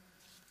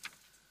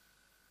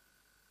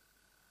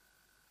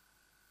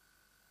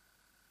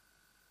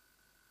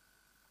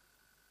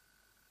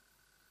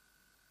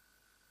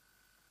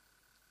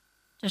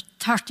 The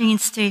 13th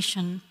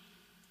station.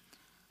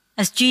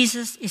 As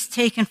Jesus is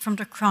taken from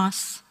the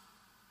cross,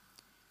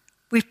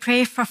 we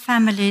pray for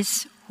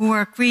families who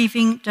are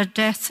grieving the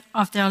death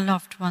of their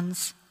loved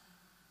ones.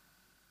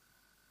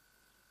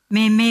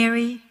 May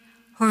Mary,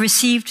 who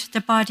received the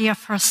body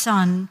of her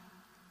Son,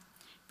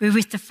 be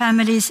with the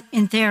families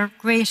in their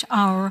great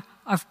hour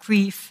of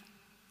grief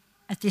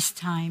at this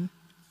time.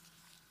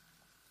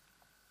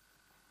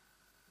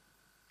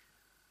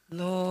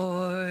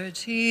 Lord,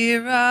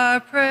 hear our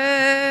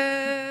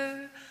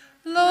prayer.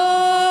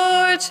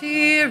 Lord,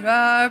 hear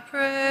our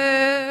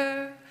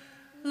prayer.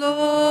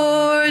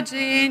 Lord,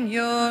 in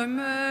your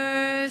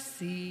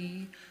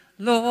mercy,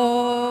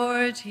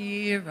 Lord,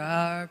 hear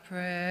our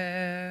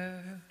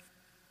prayer.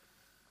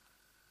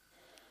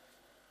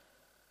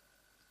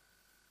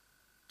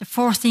 The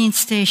 14th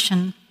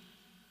station.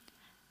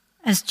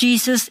 As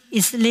Jesus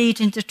is laid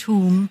in the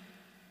tomb,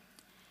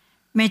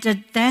 may the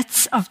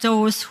deaths of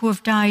those who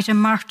have died a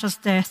martyr's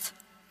death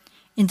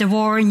in the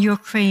war in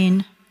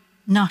Ukraine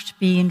not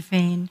be in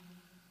vain.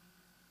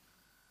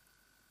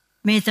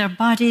 May their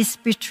bodies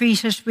be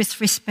treated with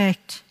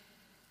respect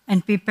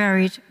and be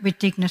buried with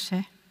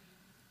dignity.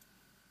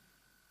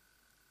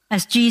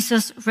 As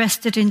Jesus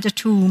rested in the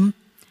tomb,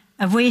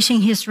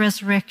 awaiting his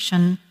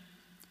resurrection,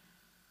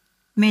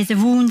 may the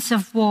wounds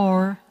of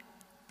war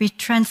be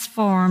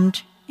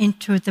transformed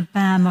into the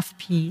balm of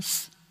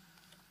peace.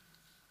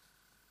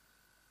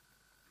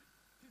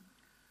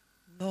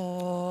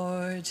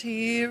 Lord,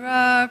 hear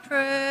our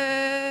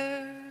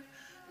prayer.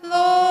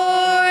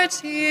 Lord,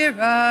 hear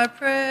our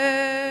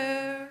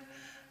prayer.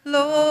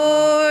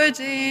 Lord,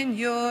 in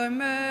your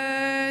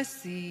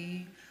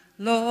mercy,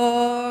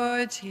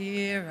 Lord,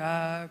 hear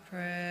our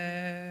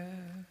prayer.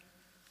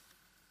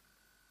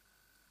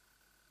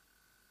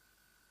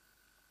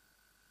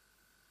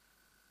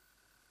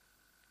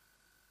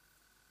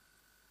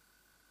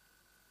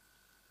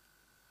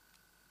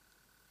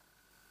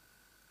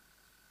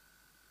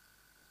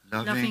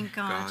 Loving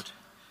God,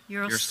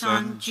 your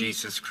Son,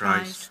 Jesus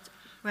Christ,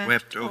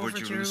 wept over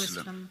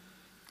Jerusalem.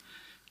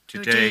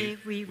 Today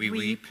we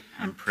weep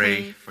and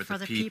pray for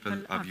the people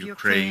of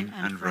Ukraine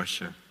and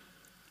Russia.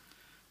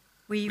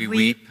 We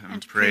weep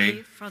and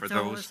pray for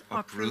those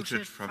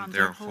uprooted from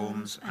their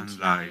homes and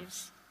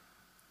lives.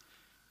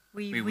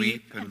 We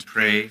weep and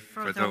pray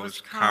for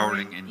those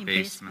cowering in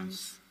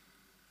basements.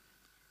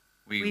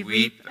 We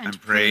weep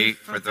and pray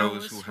for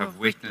those who have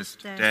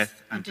witnessed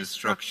death and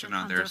destruction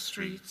on their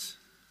streets.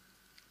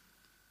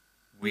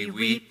 We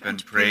weep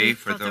and pray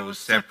for those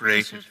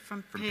separated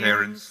from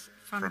parents,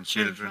 from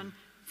children,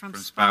 from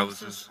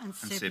spouses and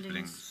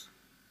siblings.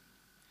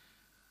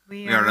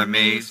 We are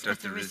amazed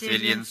at the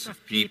resilience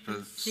of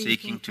people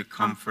seeking to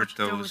comfort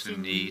those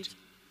in need,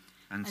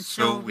 and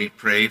so we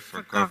pray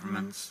for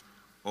governments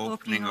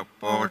opening up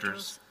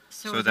borders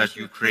so that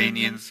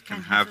Ukrainians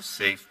can have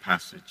safe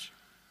passage.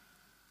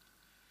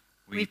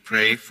 We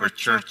pray for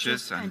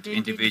churches and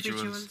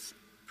individuals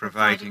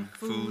providing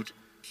food,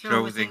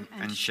 clothing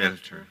and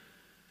shelter.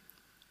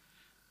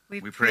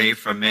 We pray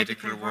for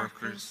medical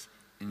workers,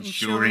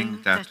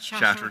 ensuring that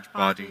shattered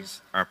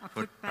bodies are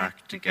put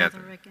back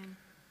together.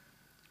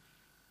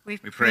 We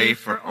pray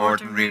for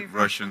ordinary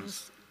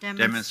Russians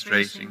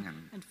demonstrating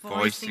and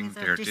voicing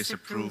their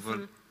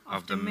disapproval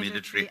of the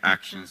military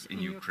actions in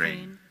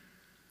Ukraine.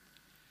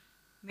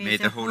 May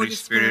the Holy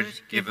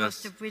Spirit give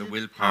us the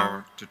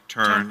willpower to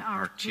turn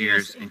our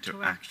tears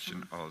into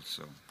action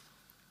also.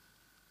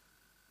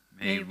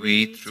 May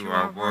we, through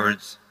our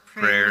words,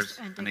 prayers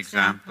and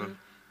example,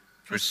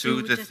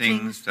 pursue the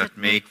things that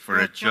make for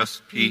a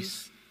just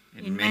peace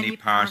in many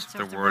parts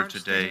of the world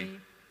today,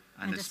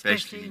 and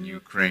especially in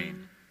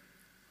Ukraine.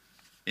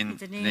 In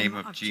the name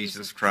of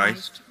Jesus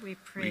Christ, we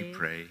pray.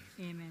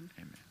 Amen.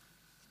 Amen.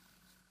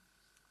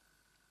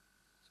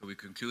 So we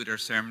conclude our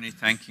ceremony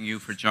thanking you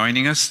for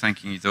joining us,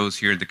 thanking those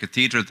here in the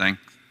cathedral, thank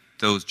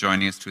those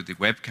joining us through the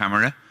web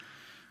camera.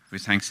 We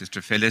thank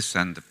Sister Phyllis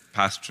and the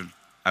pastoral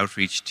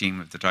outreach team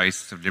of the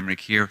Diocese of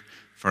Limerick here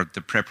for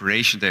the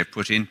preparation they have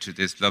put into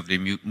this lovely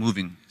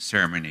moving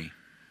ceremony.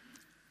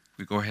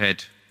 We go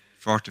ahead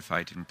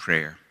fortified in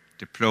prayer.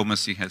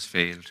 Diplomacy has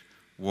failed,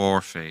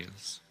 war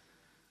fails.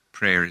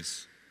 Prayer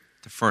is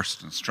the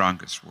first and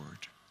strongest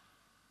word.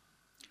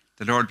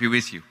 The Lord be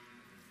with you.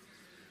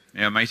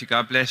 May Almighty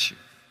God bless you,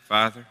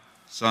 Father,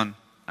 Son,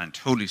 and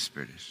Holy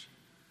Spirit.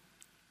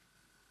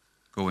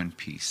 Go in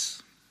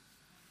peace.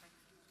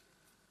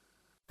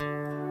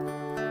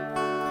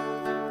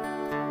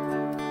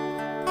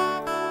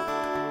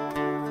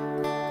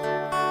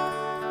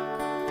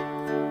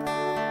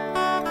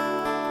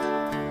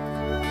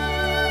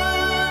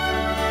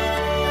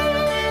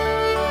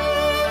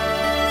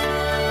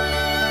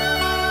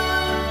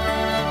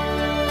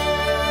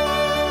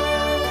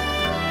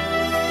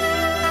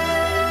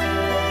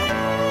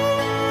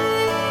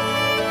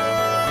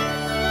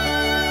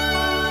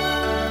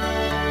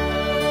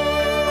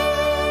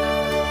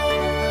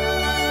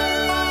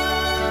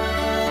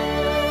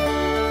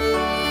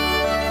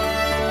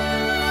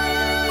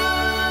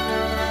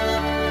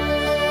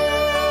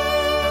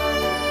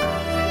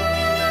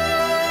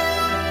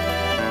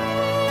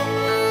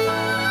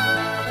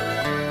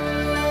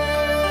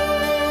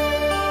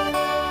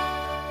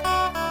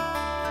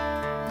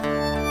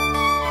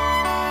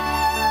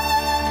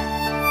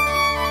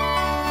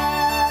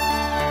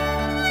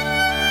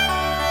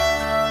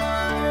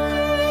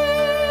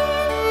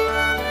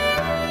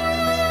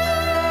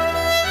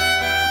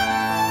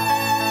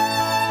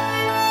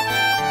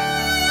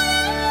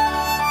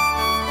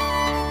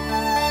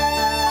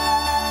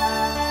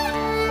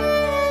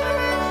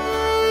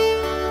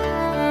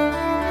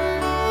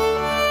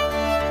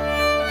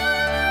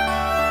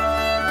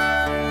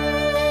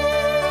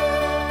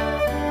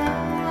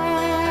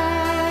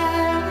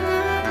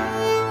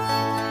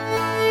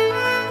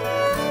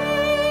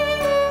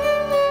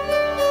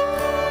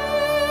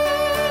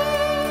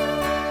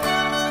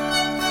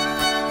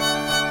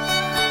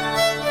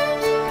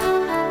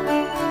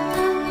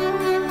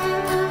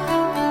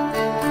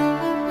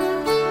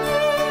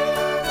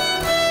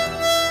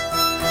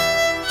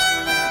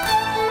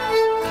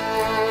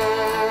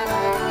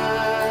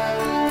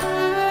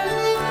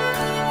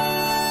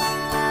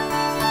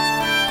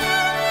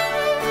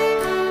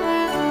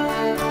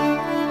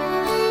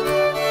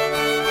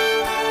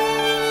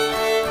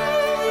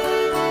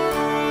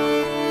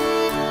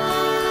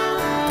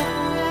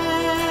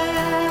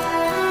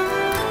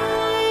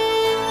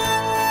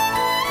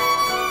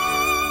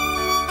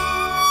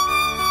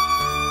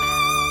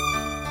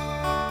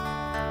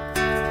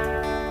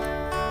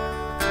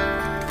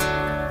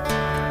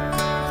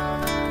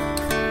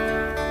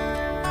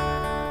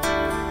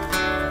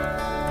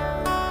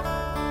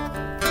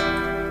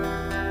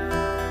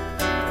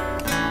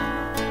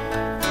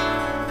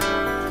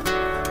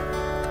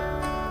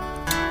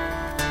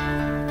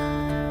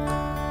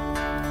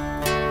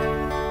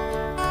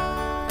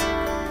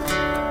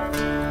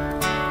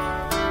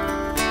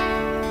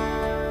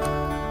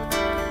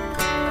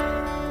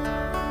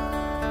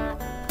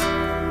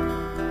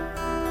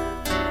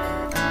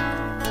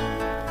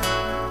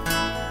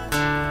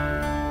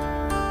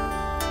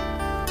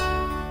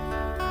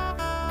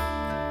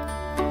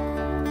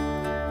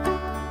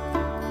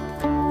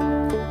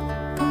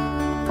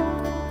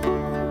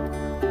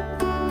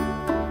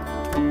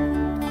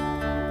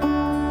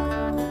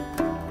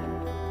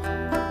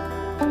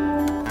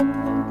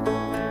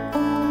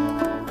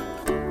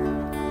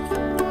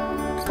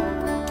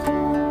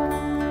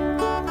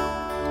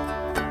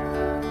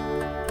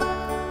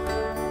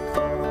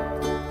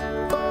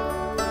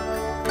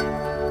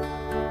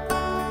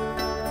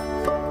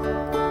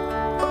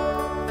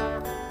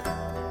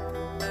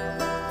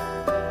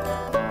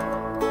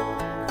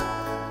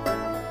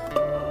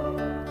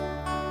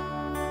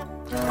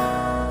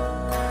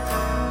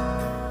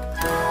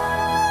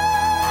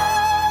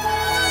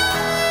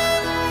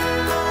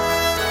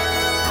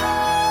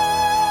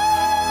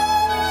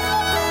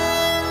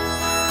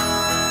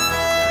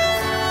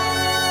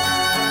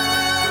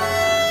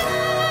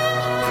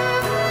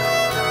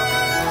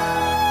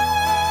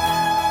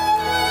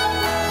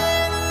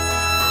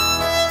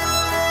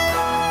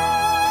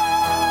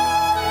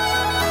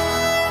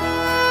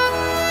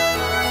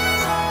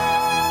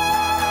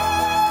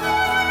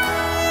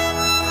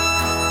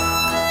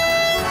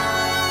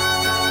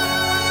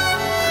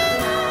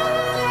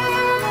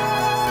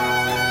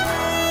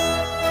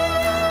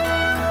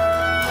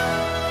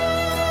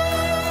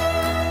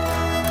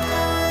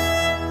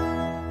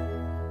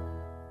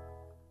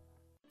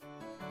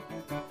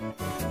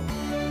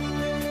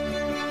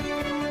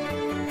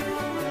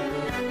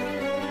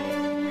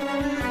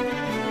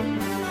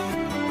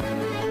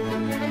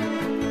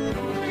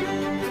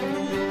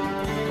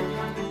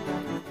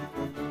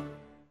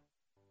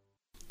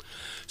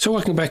 So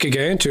welcome back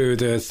again to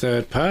the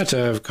third part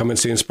of Come and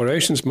See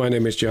Inspirations. My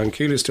name is John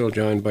Keeley, still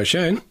joined by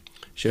Shane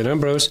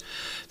Ambrose.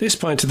 This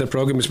point of the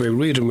programme is where we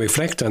read and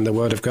reflect on the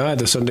Word of God,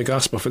 the Sunday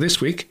Gospel for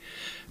this week,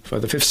 for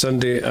the fifth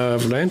Sunday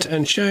of Lent.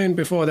 And Shane,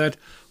 before that,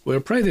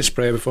 we'll pray this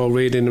prayer before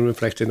reading and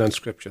reflecting on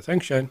Scripture.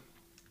 Thanks, Shane.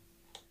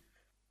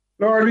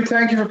 Lord, we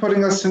thank you for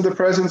putting us in the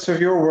presence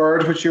of your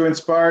word, which you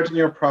inspired in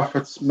your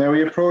prophets. May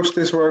we approach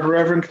this word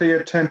reverently,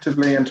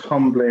 attentively, and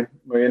humbly.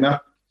 May we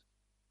not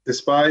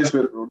despise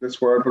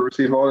this word, but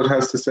receive all it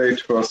has to say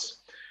to us.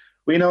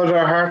 We know that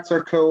our hearts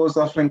are closed,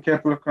 often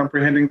incapable of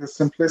comprehending the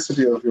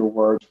simplicity of your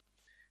word.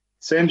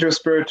 Send your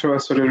Spirit to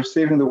us so that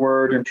receiving the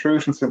word in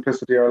truth and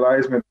simplicity, our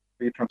lives may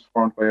be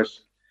transformed by it.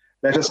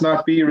 Let us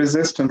not be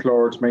resistant,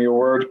 Lord. May your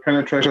word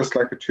penetrate us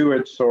like a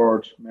two-edged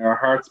sword. May our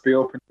hearts be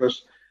open to it,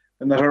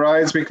 and let our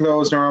eyes be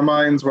closed and our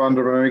minds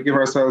wander. May we give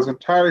ourselves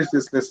entirely to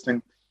this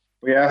listening.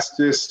 We ask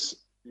this,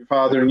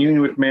 Father, in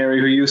union with Mary,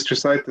 who used to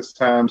recite the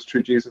Psalms,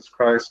 through Jesus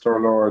Christ our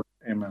Lord.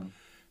 Amen.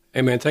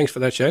 Amen. Thanks for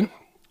that, Shane.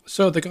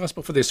 So the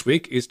Gospel for this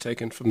week is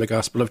taken from the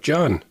Gospel of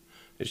John.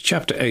 It's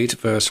chapter 8,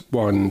 verse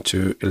 1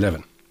 to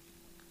 11.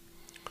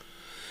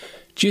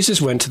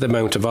 Jesus went to the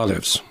Mount of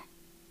Olives.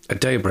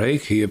 At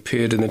daybreak he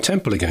appeared in the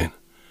temple again,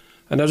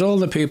 and as all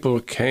the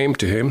people came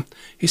to him,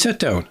 he sat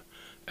down,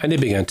 and he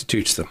began to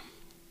teach them.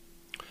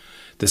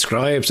 The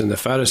scribes and the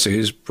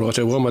Pharisees brought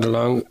a woman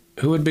along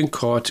who had been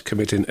caught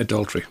committing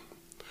adultery.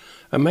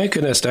 And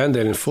making her stand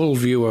there in full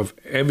view of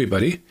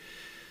everybody,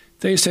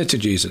 they said to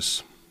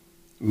Jesus,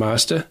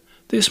 "Master,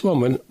 this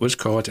woman was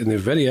caught in the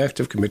very act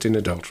of committing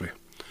adultery.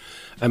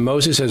 And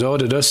Moses has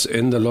ordered us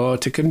in the law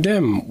to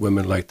condemn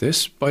women like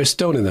this by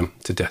stoning them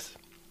to death."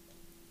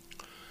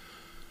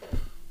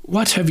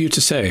 "What have you to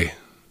say?"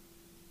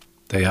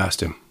 they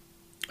asked him,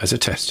 as a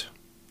test,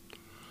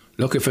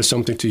 looking for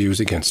something to use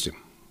against him.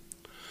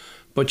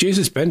 But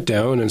Jesus bent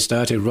down and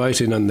started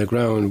writing on the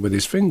ground with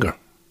his finger.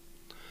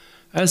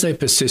 As they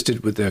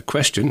persisted with their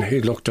question,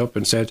 he looked up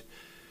and said,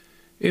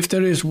 "If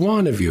there is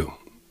one of you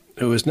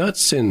who has not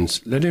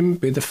sinned, let him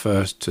be the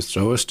first to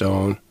throw a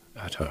stone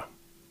at her."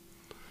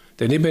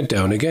 Then he bent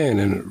down again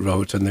and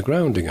wrote on the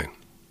ground again.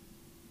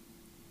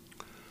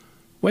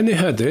 When they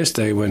heard this,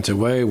 they went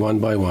away one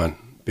by one,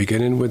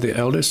 beginning with the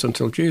eldest,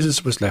 until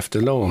Jesus was left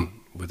alone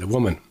with the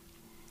woman,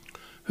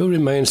 who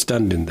remained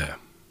standing there.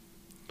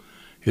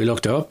 He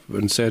looked up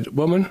and said,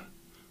 "Woman,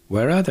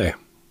 where are they?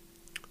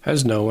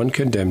 Has no one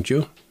condemned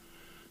you?"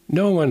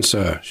 "No one,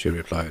 sir," she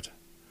replied.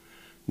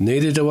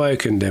 "Neither do I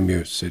condemn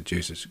you," said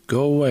Jesus.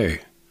 "Go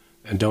away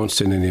and don't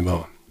sin any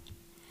more."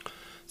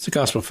 It's the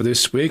Gospel for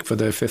this week, for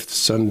the fifth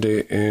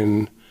Sunday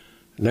in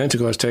Lent. Of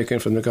course, taken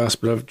from the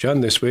Gospel of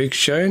John this week.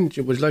 Shane, would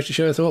you like to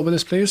share a thought with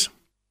us, please?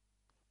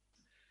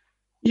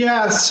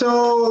 Yeah,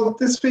 so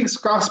this week's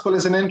Gospel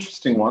is an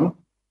interesting one.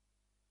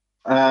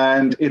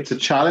 And it's a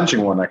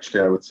challenging one, actually,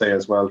 I would say,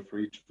 as well, for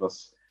each of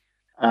us.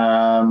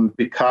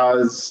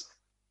 Because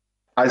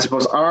I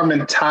suppose our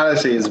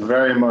mentality is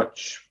very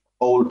much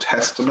Old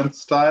Testament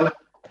style,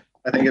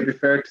 I think it'd be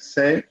fair to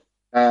say.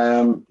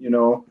 Kind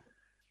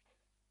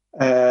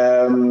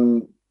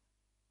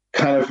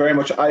of very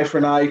much eye for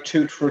an eye,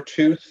 tooth for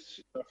tooth.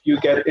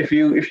 If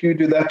you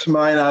do that to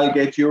mine, I'll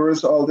get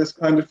yours, all this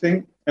kind of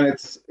thing. And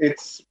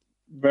it's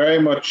very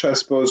much, I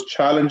suppose,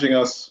 challenging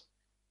us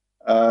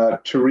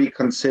to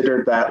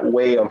reconsider that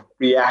way of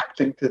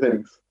reacting to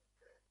things.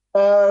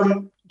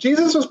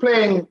 Jesus was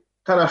playing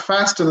kind of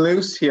fast and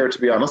loose here, to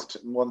be honest,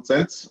 in one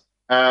sense,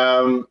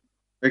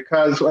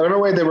 because whatever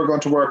way they were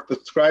going to work, the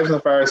scribes and the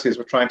Pharisees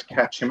were trying to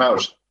catch him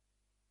out.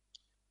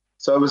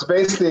 So it was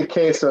basically a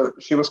case of,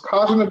 she was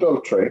caught in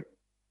adultery.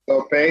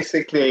 So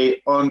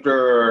basically,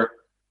 under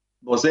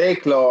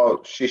Mosaic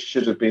law, she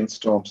should have been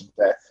stoned to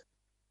death.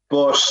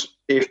 But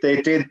if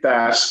they did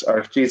that, or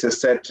if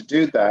Jesus said to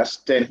do that,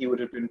 then he would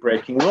have been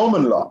breaking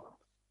Roman law.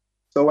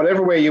 So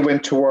whatever way you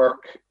went to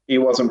work, he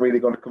wasn't really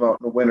going to come out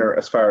in a winner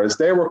as far as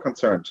they were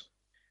concerned.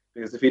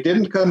 Because if he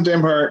didn't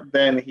condemn her,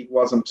 then he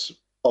wasn't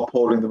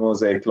upholding the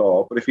Mosaic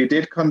law. But if he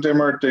did condemn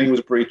her, then he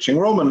was breaching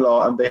Roman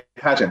law, and they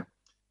had him.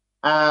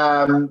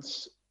 And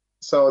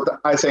so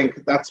I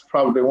think that's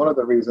probably one of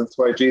the reasons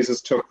why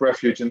Jesus took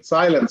refuge in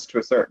silence to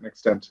a certain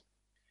extent.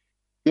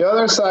 The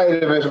other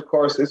side of it, of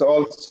course, is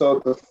also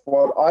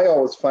what I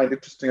always find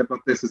interesting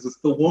about this is it's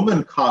the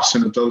woman caught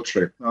in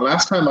adultery. Now,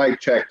 last time I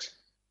checked,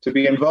 to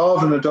be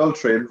involved in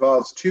adultery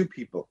involves two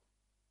people,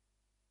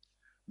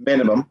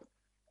 minimum.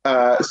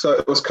 So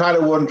it was kind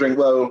of wondering,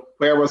 well,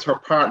 where was her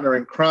partner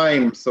in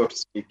crime, so to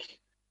speak?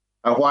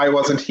 And why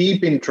wasn't he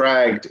being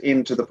dragged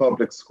into the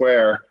public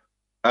square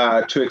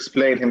to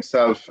explain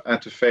himself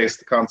and to face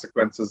the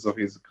consequences of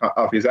his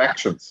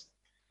actions?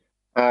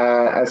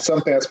 As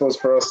something, I suppose,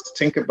 for us to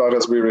think about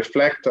as we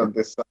reflect on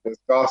this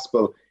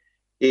gospel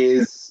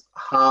is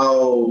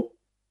how,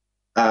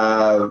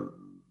 not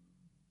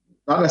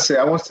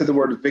necessarily, I won't say the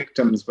word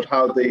victims, but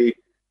how the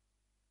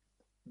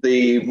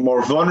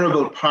more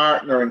vulnerable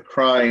partner in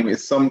crime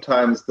is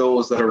sometimes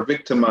those that are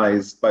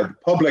victimized by the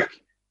public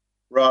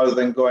rather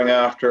than going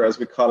after, as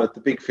we call it, the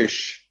big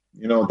fish,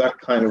 that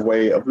kind of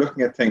way of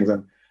looking at things.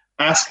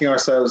 asking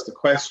ourselves the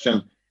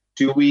question,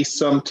 do we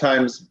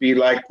sometimes be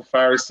like the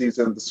Pharisees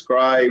and the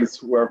scribes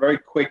who are very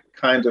quick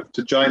kind of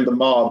to join the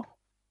mob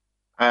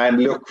and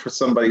look for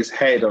somebody's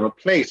head on a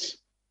plate?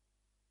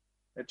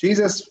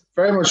 Jesus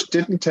very much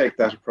didn't take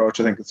that approach,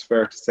 I think it's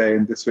fair to say,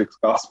 in this week's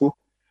gospel,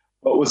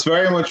 but was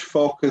very much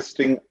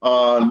focusing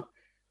on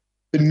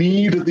the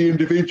need of the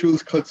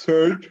individuals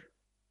concerned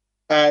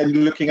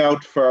and looking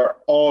out for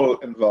all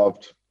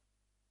involved.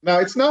 Now,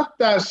 it's not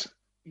that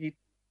he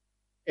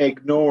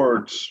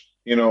ignored,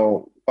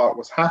 what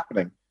was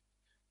happening,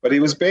 but he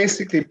was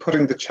basically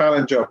putting the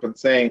challenge up and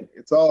saying,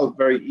 it's all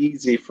very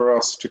easy for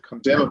us to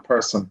condemn a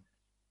person,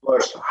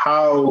 but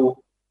how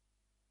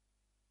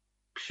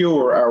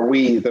pure are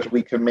we that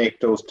we can make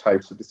those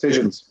types of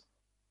decisions?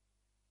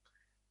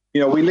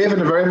 We live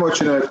in a very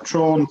much in a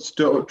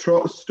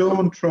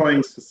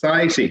stone-throwing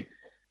society,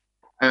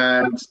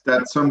 and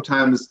that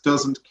sometimes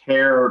doesn't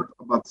care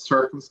about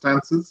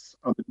circumstances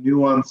or the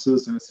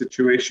nuances in a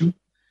situation.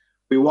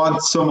 We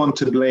want someone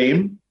to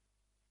blame,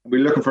 and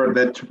we're looking for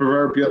that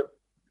proverbial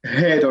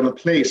head on a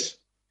plate.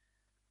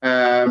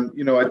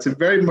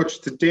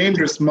 It's a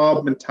dangerous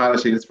mob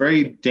mentality. It's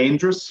very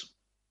dangerous.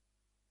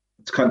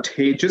 It's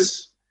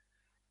contagious.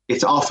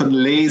 It's often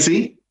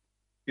lazy.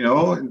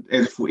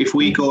 If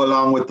we go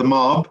along with the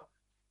mob,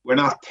 we're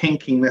not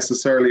thinking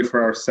necessarily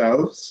for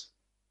ourselves.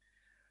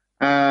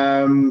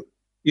 And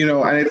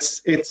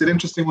it's an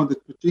interesting one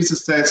that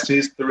Jesus says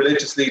to the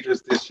religious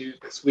leaders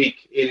this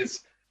week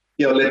is,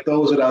 let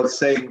those without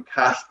sin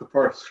cast the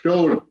first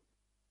stone.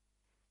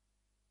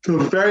 So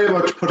very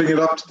much putting it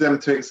up to them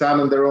to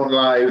examine their own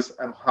lives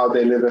and how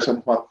they live it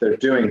and what they're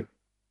doing.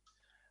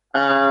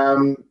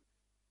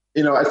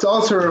 It's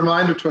also a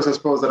reminder to us, I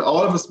suppose, that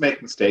all of us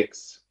make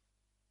mistakes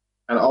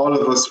and all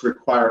of us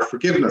require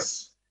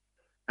forgiveness.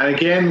 And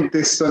again,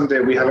 this Sunday,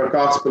 we have a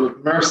gospel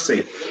of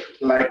mercy.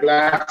 Like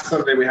last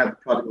Sunday, we had the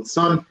prodigal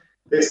son.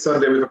 This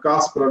Sunday, we have a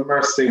gospel of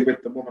mercy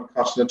with the woman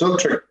caught in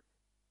adultery.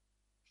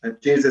 And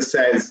Jesus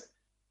says,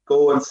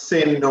 go and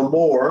sin no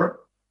more.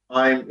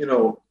 And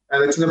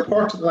it's an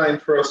important line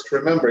for us to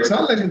remember. He's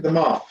not letting them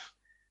off.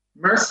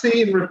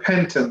 Mercy and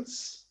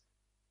repentance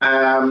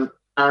are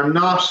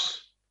not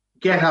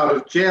get out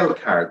of jail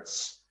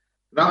cards,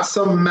 not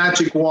some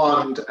magic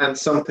wand and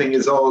something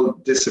is all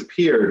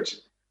disappeared.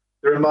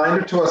 The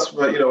reminder to us,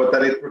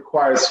 that it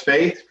requires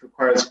faith, it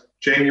requires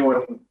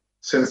genuine,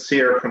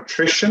 sincere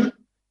contrition,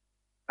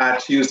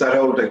 to use that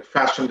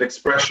old-fashioned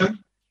expression,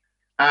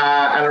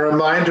 and a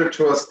reminder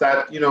to us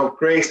that,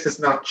 grace is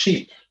not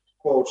cheap. To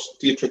quote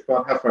Dietrich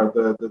Bonhoeffer,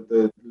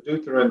 the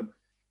Lutheran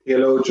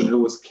theologian who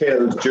was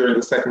killed during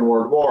the Second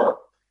World War.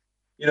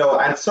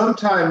 And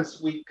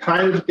sometimes we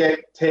kind of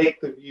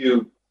take the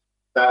view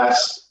that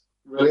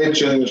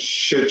religion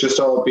should just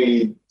all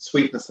be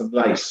sweetness and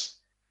light.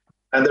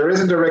 And there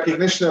isn't a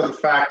recognition of the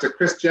fact that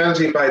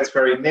Christianity, by its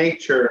very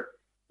nature,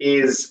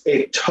 is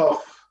a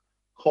tough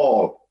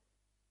call.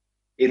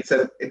 It's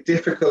a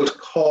difficult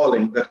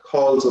calling that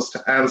calls us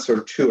to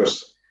answer to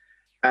it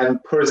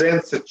and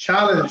presents a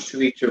challenge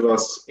to each of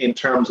us in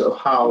terms of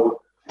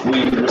how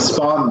we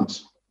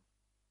respond.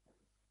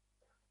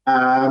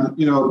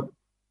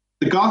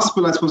 The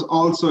gospel, I suppose,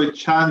 also it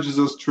challenges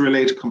us to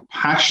relate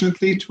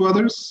compassionately to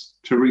others,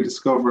 to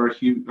rediscover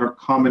our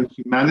common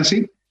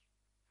humanity.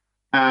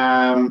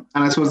 And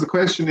I suppose the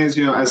question is,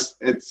 as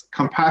it's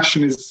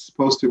compassion is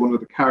supposed to be one of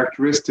the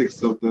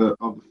characteristics of the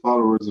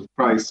followers of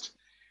Christ.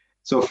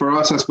 So for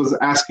us, I suppose,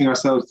 asking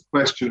ourselves the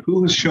question,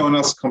 who has shown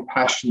us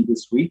compassion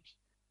this week?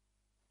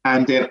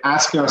 And then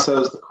asking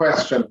ourselves the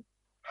question,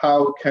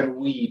 how can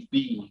we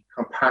be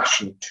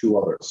compassionate to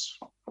others?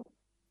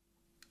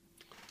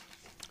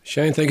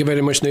 Shane, thank you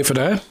very much, Niamh, for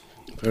that,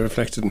 for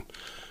reflecting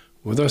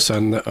with us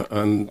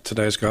on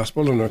today's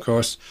gospel. And of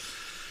course,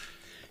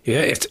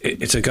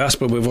 it's a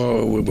gospel we've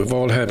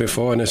all heard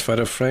before. And as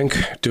Father Frank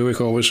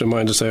Duick always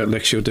reminds us there at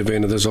Lectio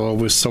Divina, there's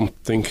always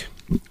something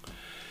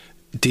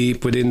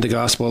deep within the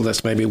gospel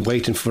that's maybe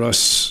waiting for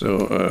us,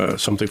 or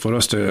something for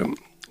us to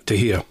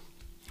hear.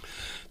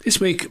 This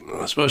week,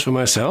 I suppose for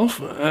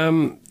myself,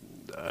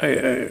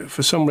 I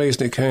for some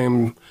reason it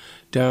came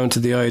down to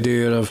the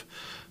idea of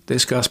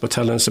this gospel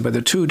telling us about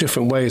the two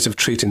different ways of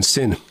treating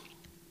sin.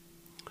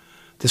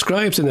 The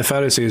scribes and the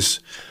Pharisees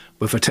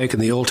were for taking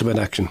the ultimate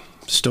action,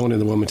 stoning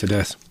the woman to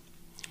death.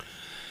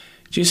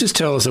 Jesus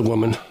tells the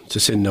woman to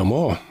sin no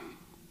more.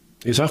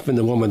 He's offering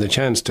the woman the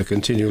chance to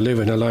continue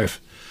living her life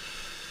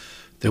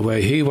the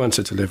way he wants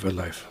her to live her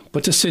life,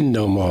 but to sin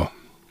no more.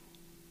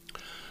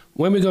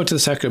 When we go to the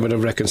sacrament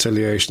of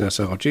reconciliation, that's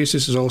all.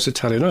 Jesus is also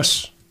telling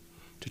us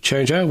to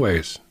change our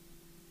ways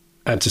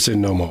and to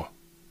sin no more.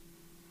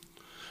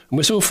 And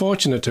we're so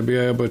fortunate to be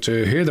able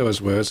to hear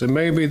those words, and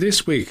maybe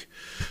this week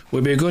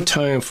will be a good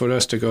time for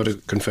us to go to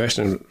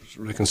confession and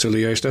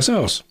reconciliation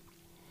ourselves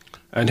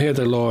and hear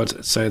the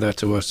Lord say that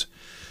to us.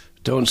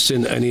 Don't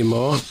sin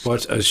anymore,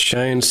 but as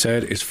Shane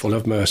said, it's full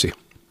of mercy.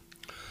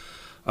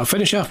 I'll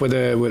finish off with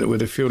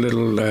a few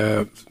little,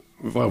 a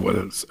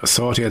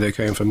thought here that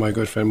came from my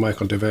good friend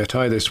Michael de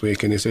Vertai this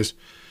week, and he says,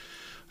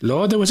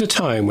 Lord, there was a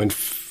time when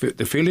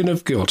the feeling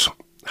of guilt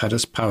had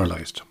us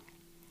paralyzed.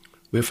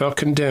 We felt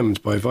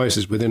condemned by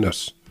voices within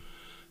us.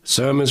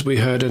 Sermons we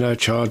heard in our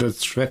childhood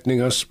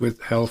threatening us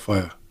with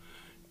hellfire.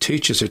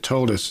 Teachers who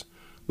told us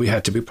we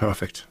had to be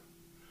perfect.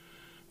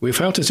 We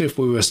felt as if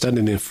we were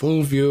standing in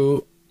full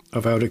view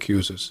of our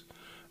accusers,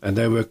 and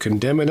they were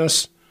condemning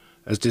us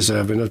as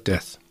deserving of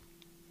death.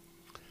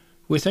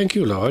 We thank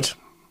you, Lord,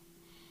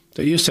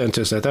 that you sent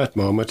us at that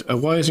moment a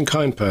wise and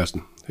kind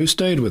person who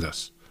stayed with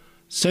us,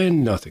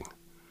 saying nothing,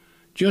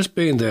 just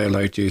being there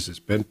like Jesus,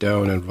 bent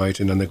down and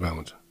writing on the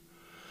ground.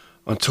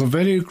 Until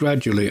very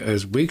gradually,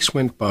 as weeks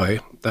went by,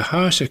 the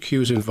harsh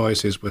accusing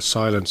voices were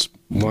silenced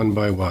one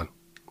by one,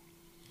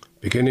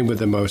 beginning with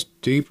the most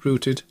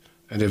deep-rooted,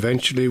 and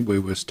eventually we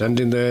were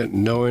standing there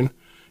knowing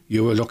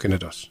you were looking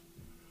at us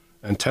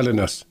and telling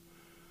us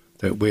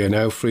that we are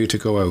now free to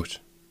go out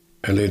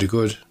and lead a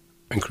good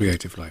and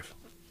creative life.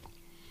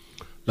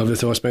 Lovely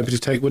thoughts maybe to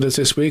take with us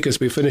this week as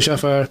we finish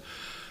off our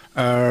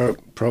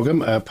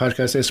program, our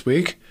podcast this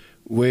week,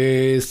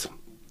 with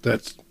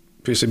that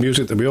piece of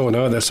music that we all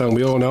know, that song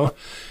we all know.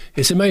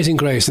 It's Amazing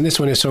Grace, and this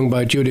one is sung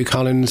by Judy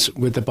Collins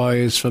with the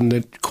boys from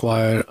the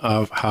choir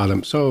of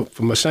Harlem. So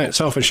from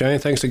myself and Shane,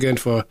 thanks again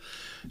for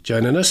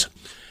joining us.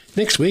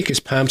 Next week is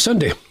Palm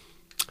Sunday.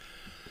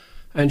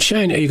 And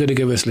Shane, are you going to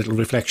give us a little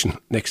reflection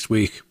next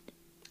week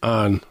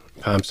on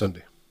Palm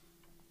Sunday?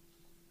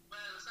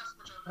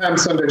 Palm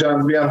Sunday, John,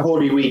 will be on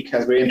Holy Week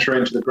as we enter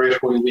into the Great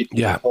Holy Week.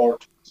 Yeah.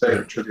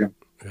 Sacred Triduum.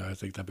 Yeah, I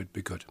think that would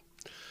be good.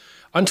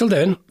 Until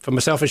then, for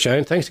myself and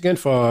Shane, thanks again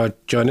for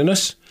joining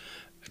us.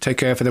 Take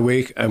care for the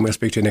week, and we'll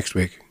speak to you next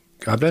week.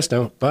 God bless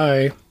now.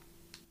 Bye.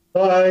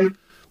 Bye.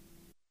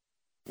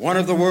 One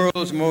of the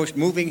world's most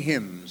moving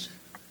hymns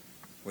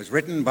was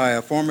written by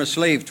a former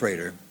slave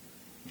trader,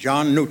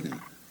 John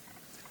Newton,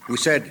 who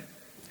said,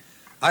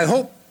 "I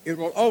hope it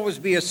will always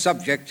be a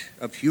subject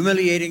of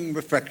humiliating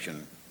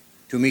reflection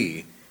to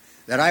me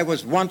that I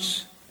was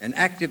once an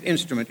active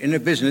instrument in a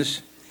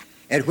business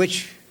at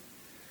which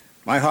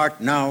my heart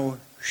now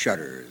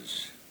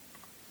shudders."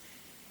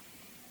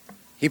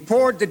 He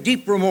poured the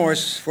deep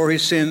remorse for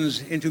his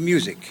sins into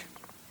music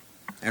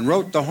and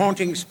wrote the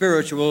haunting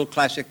spiritual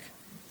classic,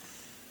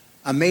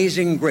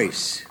 Amazing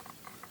Grace.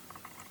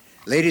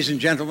 Ladies and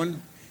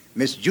gentlemen,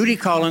 Miss Judy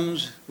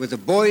Collins with the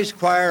Boys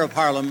Choir of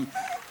Harlem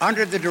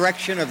under the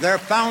direction of their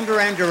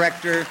founder and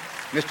director,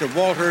 Mr.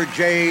 Walter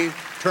J.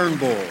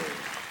 Turnbull.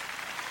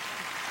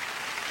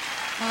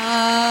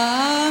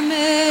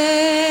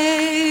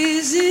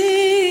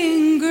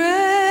 Amazing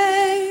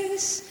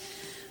grace,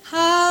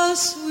 how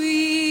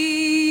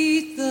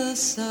sweet the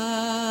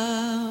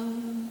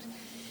sound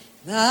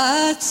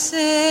that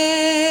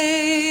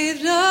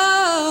saved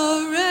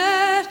a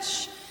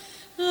wretch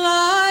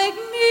like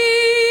me.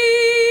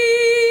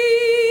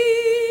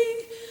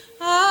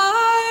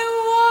 I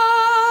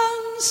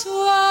once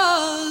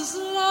was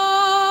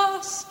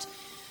lost,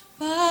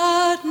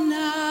 but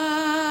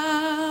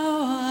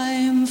now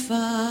I'm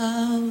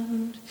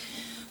found.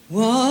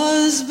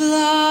 Was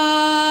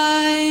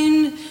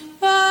blind,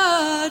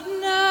 but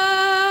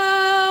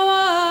now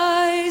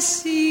I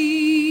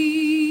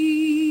see.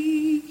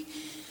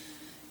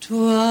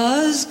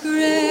 'Twas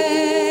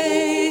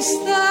grace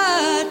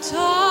that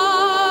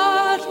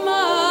taught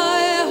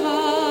my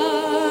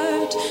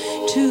heart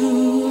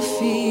to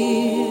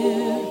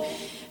fear,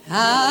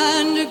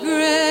 and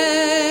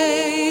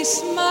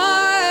grace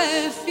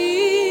my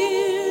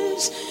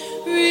fears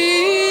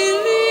relieved.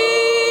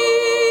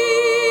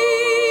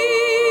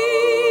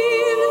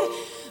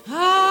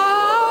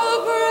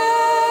 How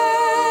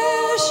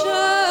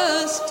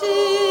precious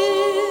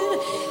did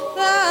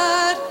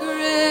that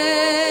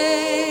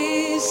grace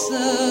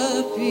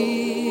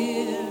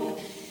appear,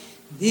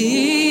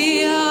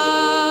 the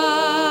hour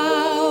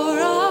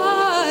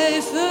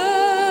I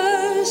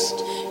first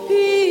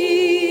believed.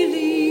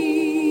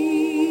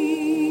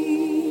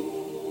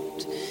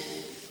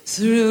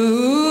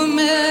 Through